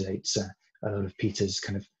encapsulates a lot of Peter's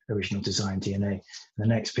kind of original design DNA. And the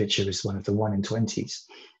next picture is one of the 1 in 20s,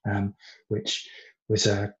 which is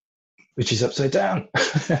upside down.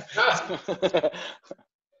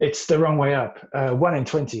 It's the wrong way up. 1 in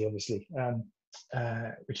 20, obviously,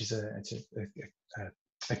 which is a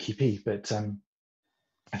QP, but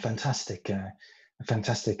a fantastic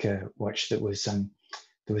watch that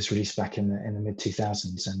was released back in the mid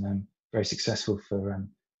 2000s and very successful for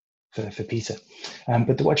Peter.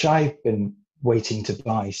 But the watch I've been waiting to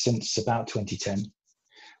buy since about 2010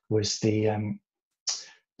 was the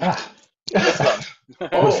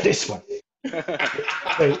was this one.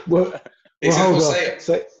 Hold on.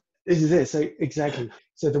 So this is it. So exactly.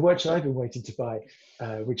 So the watch I've been waiting to buy,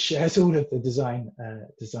 which shares all of the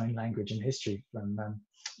design language and history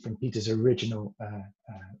from Peter's original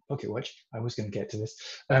pocket watch. I was going to get to this.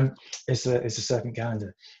 Is the Serpent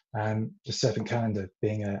calendar. The Serpent calendar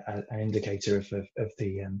being an indicator of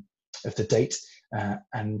the date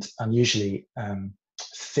and unusually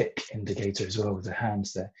thick indicator as well with the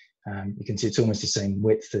hands there. You can see it's almost the same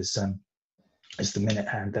width as the minute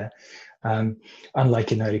hand there.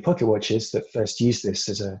 Unlike in early pocket watches that first used this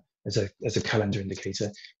as a calendar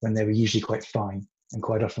indicator, when they were usually quite fine and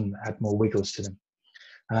quite often had more wiggles to them.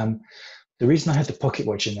 The reason I had the pocket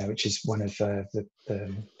watch in there, which is one of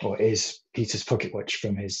is Peter's pocket watch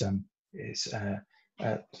from his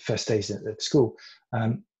first days at school,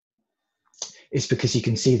 is because you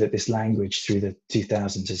can see that this language through the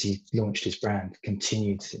 2000s, as he launched his brand,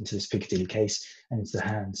 continued into this Piccadilly case and into the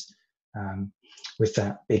hands, with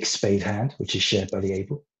that big spade hand, which is shared by the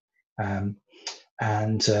Ebel,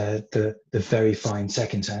 and the very fine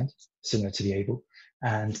second hand, similar to the Ebel,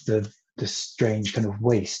 and the strange kind of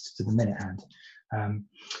waist to the minute hand.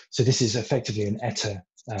 So this is effectively an ETA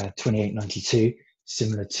 2892,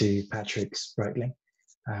 similar to Patrik's Breitling,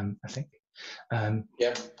 I think.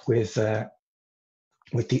 Yeah.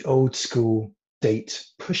 With the old school date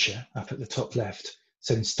pusher up at the top left.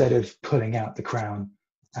 So instead of pulling out the crown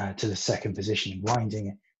to the second position and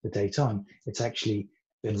winding the date on, it's actually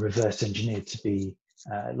been reverse engineered to be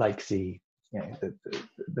like the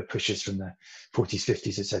pushers from the 40s,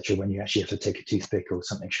 50s, etc., when you actually have to take a toothpick or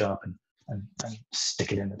something sharp and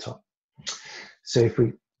stick it in the top. So if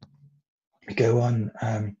we go on,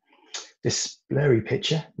 this blurry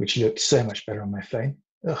picture, which looks so much better on my phone.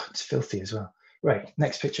 Oh, it's filthy as well. Right,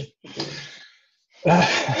 next picture.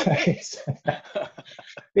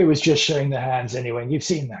 It was just showing the hands anyway, and you've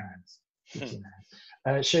seen the hands.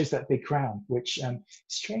 It shows that big crown, which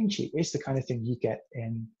strangely is the kind of thing you get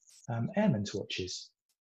in airmen's watches.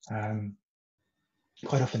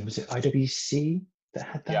 Quite often, was it IWC that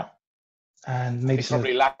had that? Yeah. And maybe some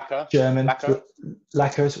probably lacquer. German lacquer.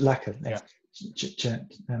 Yeah.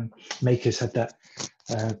 Makers had that.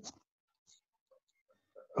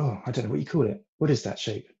 I don't know what you call it. What is that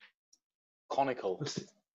shape? Conical.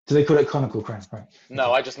 Do they call it conical crown? Right.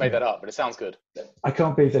 No, I just made that up, but it sounds good. I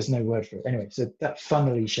can't believe there's no word for it. Anyway, so that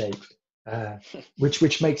funnily shape, which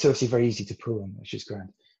makes it obviously very easy to pull on, which is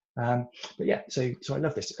grand. But yeah, so I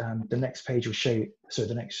love this. The next page will show. So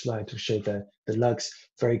the next slide will show the lugs.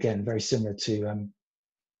 Very similar to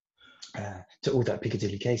all that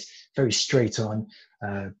Piccadilly case. Very straight on,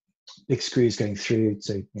 big screws going through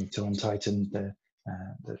to untighten the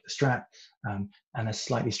strap, and a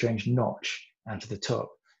slightly strange notch out of the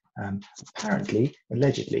top. Apparently,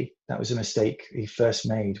 allegedly, that was a mistake he first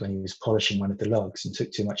made when he was polishing one of the lugs and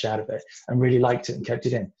took too much out of it and really liked it and kept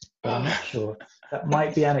it in. But I'm not sure. That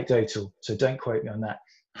might be anecdotal, so don't quote me on that.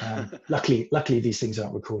 Luckily, these things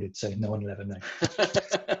aren't recorded, so no one will ever know.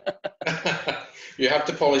 You have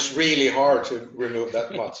to polish really hard to remove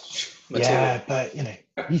that much material. Yeah, but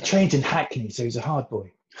he trained in Hackney, so he's a hard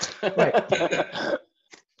boy. Right.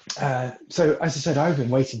 So as I said, I've been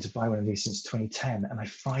waiting to buy one of these since 2010, and I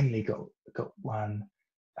finally got one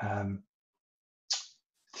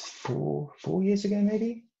 4 years ago,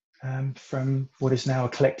 maybe, from what is now a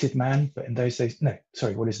collected man, but in those days, no,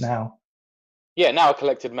 sorry, what is now now a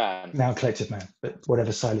collected man. Now a collected man, but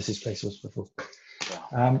whatever Silas's place was before.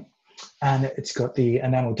 Yeah. And it's got the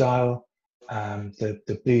enamel dial,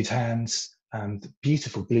 the blued hands, the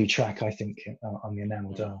beautiful blue track, I think, on the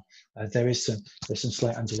enamel dial. There's some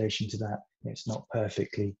slight undulation to that. It's not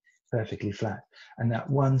perfectly flat. And that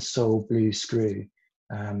one sole blue screw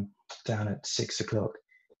down at 6 o'clock,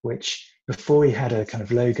 which before he had a kind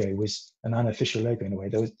of logo, was an unofficial logo in a way.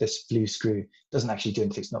 There was this blue screw, doesn't actually do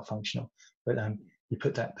anything, it's not functional, but you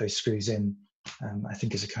put those screws in, I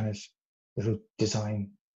think, as a kind of little design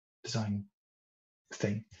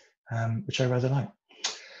thing, which I rather like.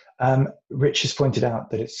 Rich has pointed out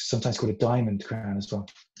that it's sometimes called a diamond crown as well.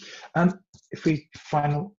 If we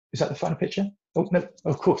is that the final picture? Oh no,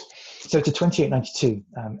 of course. So it's a 2892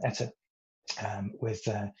 Etta, with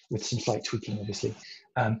some slight tweaking, obviously,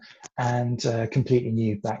 and completely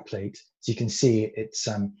new backplate. So you can see it's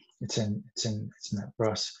in that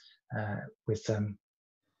brass with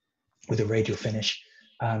a radial finish,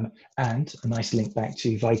 and a nice link back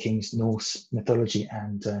to Vikings, Norse mythology,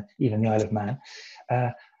 and even the Isle of Man.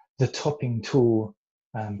 The topping tool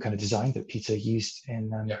kind of design that Peter used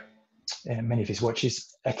in many of his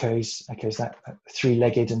watches echoes that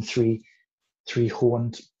three-legged and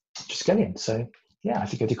three-horned Triskelion. So yeah, I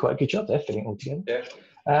think I did quite a good job there fitting it all together.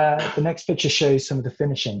 Yeah. The next picture shows some of the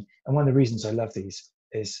finishing, and one of the reasons I love these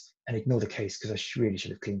is, and ignore the case because I really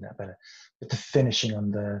should have cleaned that better, but the finishing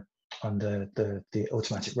on the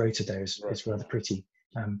automatic rotor there is rather pretty.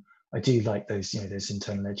 I do like those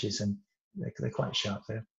internal edges, and they're quite sharp.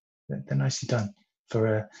 They're nicely done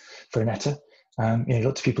for an Etta.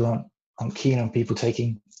 Lots of people aren't keen on people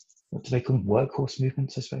taking, what do they call them, workhorse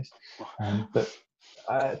movements, I suppose, but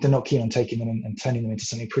they're not keen on taking them and turning them into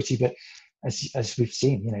something pretty. But as we've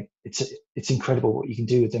seen, it's incredible what you can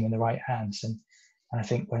do with them in the right hands. And I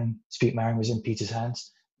think when Speake-Marin was in Peter's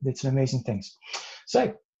hands, did some amazing things.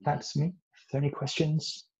 So that's me. If there are any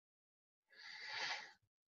questions?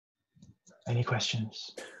 Any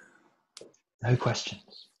questions? No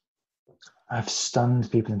questions. I've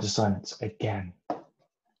stunned people into silence again.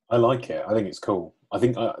 I like it. I think it's cool. I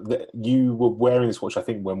think you were wearing this watch, I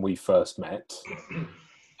think, when we first met.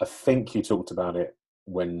 I think you talked about it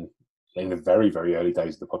in the very, very early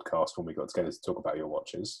days of the podcast when we got together to talk about your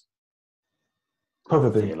watches.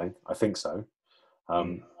 Probably. I think so.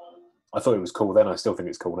 I thought it was cool then. I still think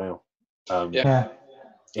it's cool now. Yeah.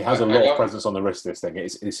 It has a lot of presence on the wrist, this thing.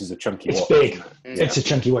 This is a chunky watch. It's big. Yeah. It's a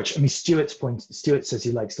chunky watch. I mean, Stuart says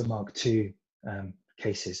he likes the Mark II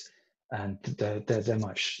cases, and they're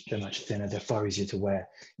much thinner. They're far easier to wear.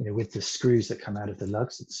 With the screws that come out of the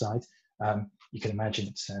lugs at the side, you can imagine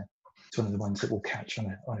it's one of the ones that will catch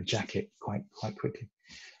on a jacket quite quickly.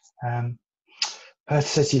 Perth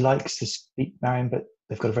says he likes the Speake-Marin, but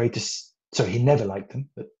they've got a very he never liked them,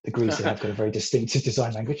 but agrees they have got a very distinctive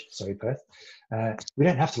design language. Sorry, Perth. We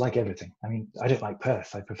don't have to like everything. I mean, I don't like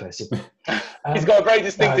Perth. I prefer Sydney. He's got a very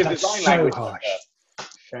distinctive design language. Harsh.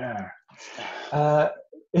 Yeah.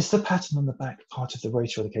 Is the pattern on the back part of the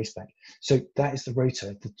rotor or the case back? So that is the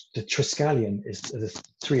rotor. The Triskelion is the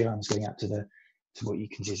three arms going out to what you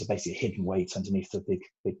can see is basically a hidden weight underneath the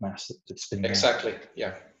big mass that's spinning. Exactly.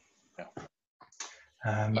 Around.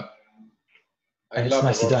 Yeah. It's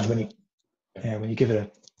nicely done when you give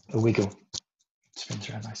it a wiggle, it spins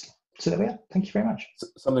around nicely. So there we are. Thank you very much.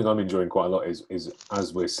 Something I'm enjoying quite a lot is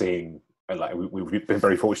as we're seeing, like we've been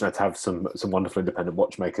very fortunate to have some wonderful independent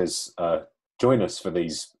watchmakers join us for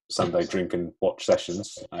these Sunday drink and watch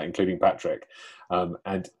sessions, including Patrik.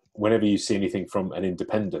 And whenever you see anything from an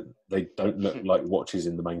independent, they don't look like watches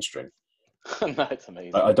in the mainstream. No, it's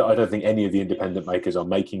amazing. I don't think any of the independent makers are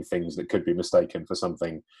making things that could be mistaken for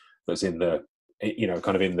something that's in the,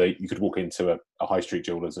 kind of in the, you could walk into a high street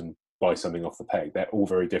jeweller's and buy something off the peg. They're all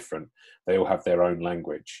very different. They all have their own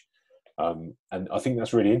language. And I think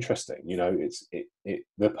that's really interesting. It's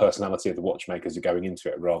the personality of the watchmakers are going into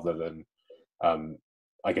it rather than,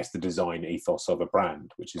 I guess, the design ethos of a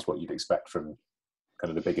brand, which is what you'd expect from kind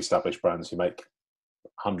of the big established brands who make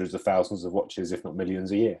hundreds of thousands of watches, if not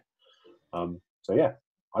millions a year. So yeah,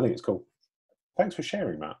 I think it's cool. Thanks for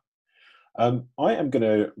sharing, Matt. I am going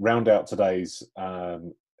to round out today's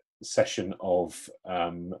session of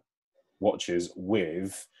watches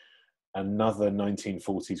with another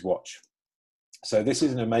 1940s watch. So this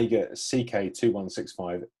is an Omega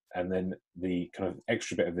CK2165, and then the kind of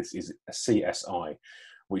extra bit of this is a CSI,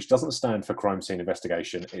 which doesn't stand for crime scene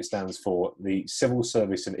investigation. It stands for the Civil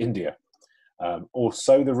Service of India, or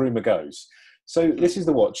so the rumor goes. So this is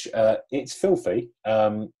the watch. It's filthy.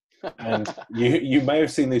 And you may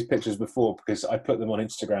have seen these pictures before because I put them on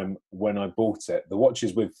Instagram when I bought it. The watch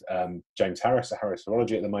is with James Harris at Harris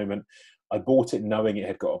Horology at the moment. I bought it knowing it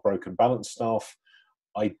had got a broken balance staff.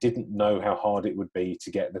 I didn't know how hard it would be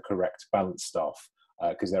to get the correct balance staff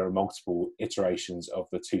because there are multiple iterations of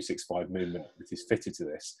the 265 movement that is fitted to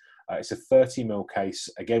this. It's a 30mm case,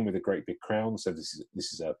 again with a great big crown. So this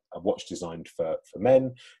is a watch designed for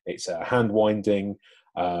men. It's a hand winding,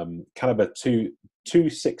 caliber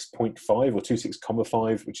 26.5 or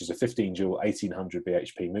 26,5, which is a 15 jewel 1800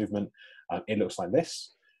 bhp movement. It looks like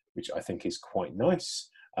this, which I think is quite nice.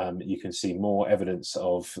 You can see more evidence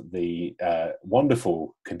of the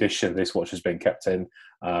wonderful condition this watch has been kept in.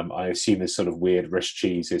 I assume this sort of weird wrist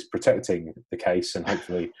cheese is protecting the case, and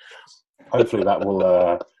hopefully that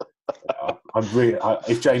will.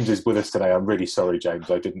 If James is with us today, I'm really sorry, James.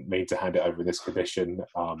 I didn't mean to hand it over in this condition.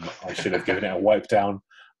 I should have given it a wipe down.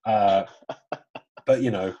 But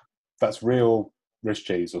you know, that's real wrist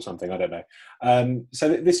cheese or something. I don't know. So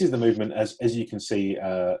this is the movement, as you can see.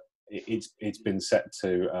 It's been set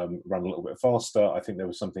to run a little bit faster. I think there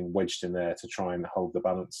was something wedged in there to try and hold the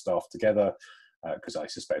balance staff together, because I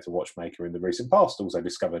suspect a watchmaker in the recent past also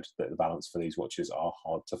discovered that the balance for these watches are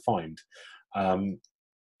hard to find.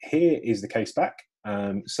 Here is the case back.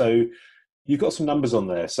 So you've got some numbers on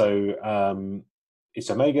there. So it's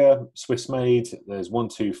Omega, Swiss made. There's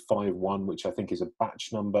 1251, which I think is a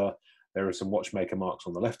batch number. There are some watchmaker marks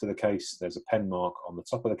on the left of the case. There's a pen mark on the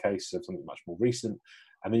top of the case, so something much more recent.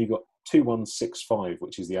 And then you've got 2165,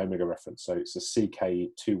 which is the Omega reference. So it's a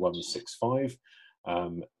CK2165.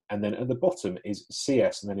 And then at the bottom is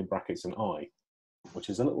CS, and then in brackets an I, which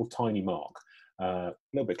is a little tiny mark. A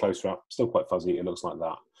little bit closer up, still quite fuzzy. It looks like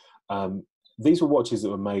that. These were watches that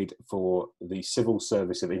were made for the Civil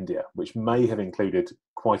Service of India, which may have included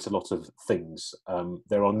quite a lot of things.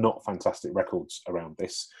 There are not fantastic records around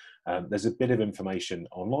this. There's a bit of information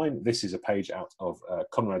online. This is a page out of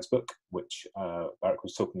Conrad's book, which Baruch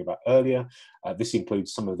was talking about earlier. This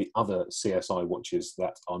includes some of the other CSI watches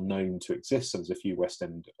that are known to exist. So there's a few West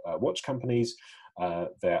End watch companies.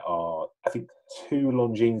 There are, I think, 2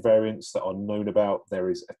 Longines variants that are known about.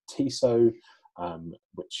 There is a Tissot,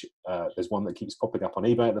 which there's one that keeps popping up on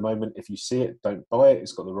eBay at the moment. If you see it, don't buy it.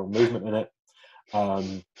 It's got the wrong movement in it.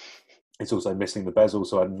 It's also missing the bezel,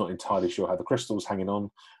 so I'm not entirely sure how the crystal's hanging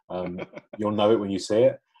on. You'll know it when you see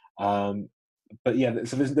it. But yeah,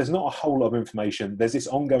 so there's not a whole lot of information. There's this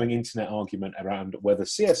ongoing internet argument around whether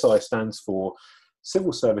CSI stands for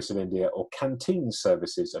Civil Service of India or Canteen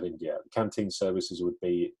Services of India. The Canteen Services would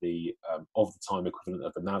be the of the time equivalent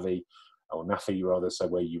of the Navi, or NAFI rather, so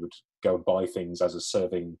where you would go and buy things as a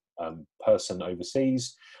serving person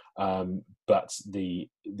overseas. But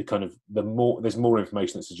there's more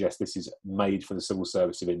information that suggests this is made for the Civil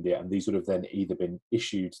Service of India, and these would have then either been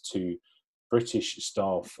issued to British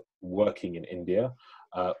staff working in India,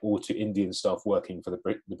 or to Indian staff working for the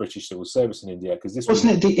British Civil Service in India. Because this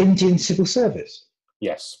wasn't it the Indian Civil Service?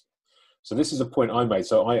 Yes. So this is a point I made.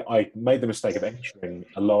 So I made the mistake of entering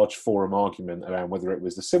a large forum argument around whether it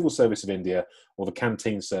was the Civil Service of India or the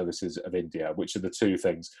Canteen Services of India, which are the two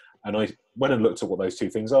things. And I went and looked at what those two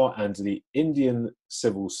things are, and the Indian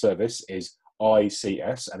Civil Service is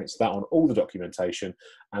ICS, and it's that on all the documentation.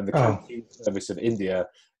 And the Canteen Service of India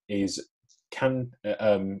is Canteen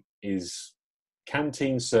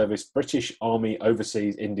Service, British Army,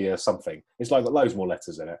 Overseas, India, something. It's like got loads more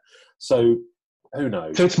letters in it. So who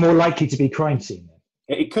knows? So it's more likely to be crime scene then?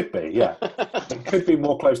 It could be, yeah. It could be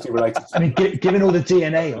more closely related. I mean, given all the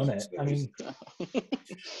DNA on it, I mean...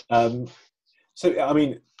 So, I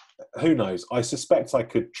mean, who knows? I suspect I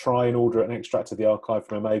could try and order an extract of the archive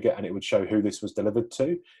from Omega, and it would show who this was delivered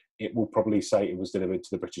to. It will probably say it was delivered to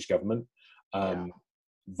the British government.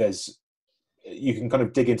 You can kind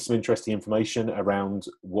of dig into some interesting information around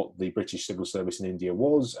what the British Civil Service in India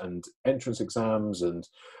was, and entrance exams, and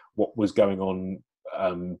what was going on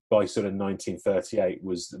by sort of 1938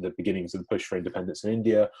 was the beginnings of the push for independence in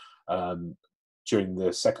India. During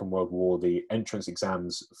the Second World War, the entrance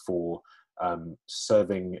exams for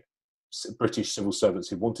serving British civil servants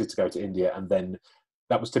who wanted to go to India, and then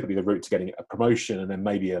that was typically the route to getting a promotion, and then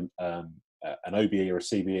maybe an OBE or a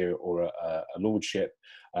CBE or a lordship.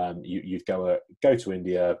 You'd go to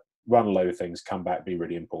India, run a load of things, come back, be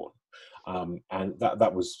really important. And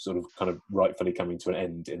that was sort of kind of rightfully coming to an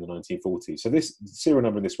end in the 1940s. So this serial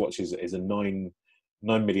number in this watch is a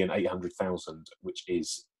 9,800,000, which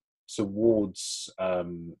is towards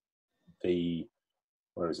the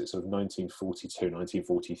where is it, sort of 1942,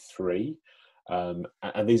 1943.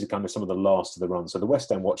 And these are kind of some of the last of the run. So the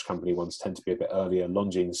West End Watch Company ones tend to be a bit earlier.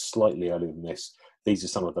 Longines slightly earlier than this. These are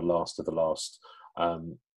some of the last of the last.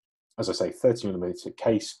 As I say, 30mm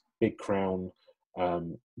case, big crown.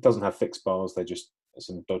 Doesn't have fixed bars. They're just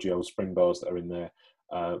some dodgy old spring bars that are in there.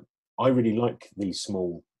 I really like these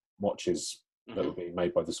small watches that were being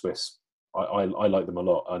made by the Swiss. I like them a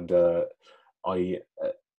lot, and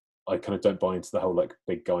I kind of don't buy into the whole like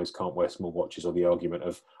big guys can't wear small watches, or the argument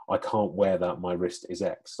of I can't wear that, my wrist is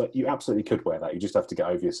X. Like, you absolutely could wear that. You just have to get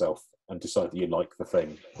over yourself and decide that you like the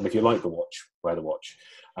thing. And if you like the watch, wear the watch.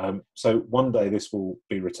 So one day this will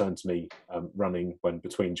be returned to me running, when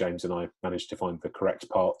between James and I manage to find the correct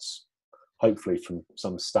parts, hopefully from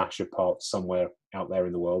some stash of parts somewhere out there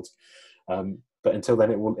in the world. But until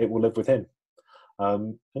then, it will live with him.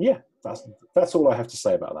 And yeah, that's all I have to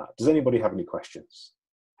say about that. Does anybody have any questions?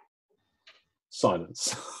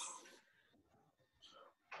 Silence.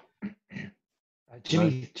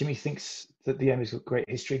 Jimmy thinks that the owner's got great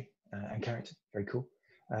history and character. Very cool.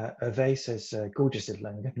 Hervé says, gorgeous little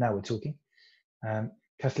owner. Now we're talking.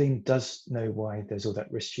 Kathleen does know why there's all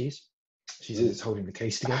that wrist cheese. She says it's holding the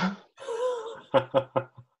case together.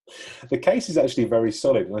 The case is actually very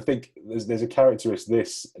solid, and I think there's a characteristic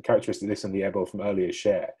this and the Ebel from earlier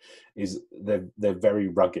share is they're very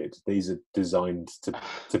rugged. These are designed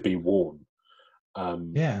to be worn.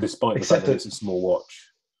 Despite the fact that it's a small watch.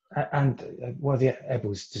 And while the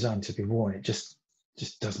Ebel's designed to be worn, it just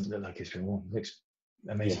doesn't look like it's been worn. It looks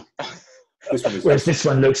amazing. Yeah. Whereas this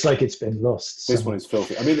one looks like it's been lost. This one is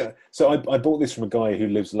filthy. I mean, so I bought this from a guy who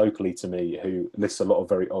lives locally to me, who lists a lot of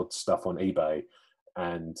very odd stuff on eBay,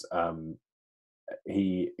 and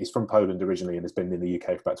he is from Poland originally and has been in the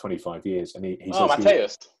UK for about 25 years. And he says,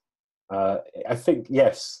 Mateus. I think,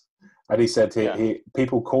 yes. And he said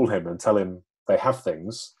people call him and tell him they have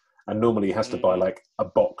things, and normally he has to buy like a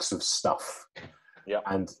box of stuff. Yeah.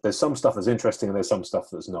 And there's some stuff that's interesting and there's some stuff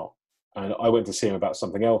that's not. And I went to see him about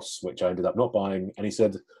something else, which I ended up not buying. And he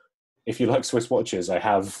said, if you like Swiss watches, I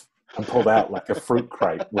have, and pulled out like a fruit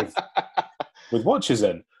crate with watches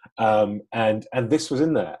in. And this was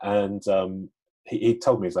in there. And he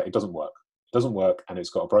told me, he's like, it doesn't work. It doesn't work. And it's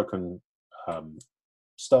got a broken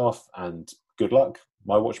staff, and good luck.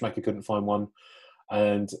 My watchmaker couldn't find one.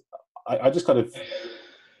 And I just kind of,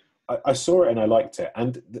 I saw it and I liked it.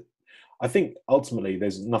 And I think ultimately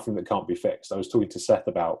there's nothing that can't be fixed. I was talking to Seth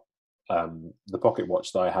about the pocket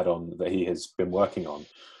watch that I had on, that he has been working on,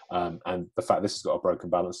 and the fact this has got a broken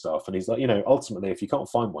balance staff. And he's like, ultimately, if you can't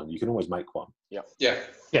find one, you can always make one. Yeah.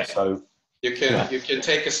 So you can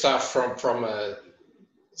take a staff from a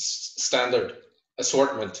standard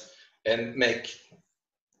assortment and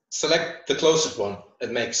select the closest one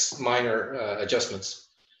and makes minor adjustments.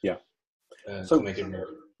 So to make it more.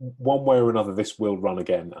 One way or another, this will run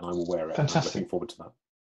again, and I will wear it. Fantastic. I'm looking forward to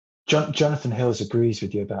that. Jonathan Hills agrees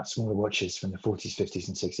with you about smaller watches from the 40s, 50s,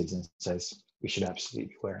 and 60s, and says we should absolutely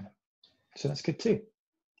be wearing them. So that's good too.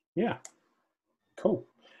 Yeah, cool.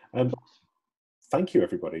 Thank you,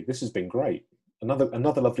 everybody. This has been great.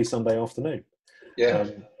 Another lovely Sunday afternoon. Yeah.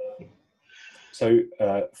 So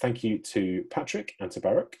thank you to Patrik and to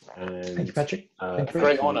Baruch. And thank you, Patrik.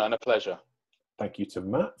 Great honour and a pleasure. Thank you to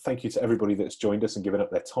Matt. Thank you to everybody that's joined us and given up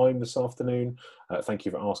their time this afternoon. Thank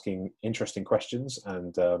you for asking interesting questions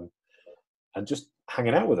and just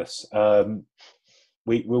hanging out with us.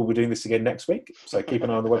 We will be doing this again next week. So keep an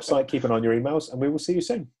eye on the website, keep an eye on your emails, and we will see you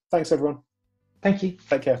soon. Thanks, everyone. Thank you.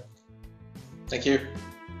 Take care. Thank you.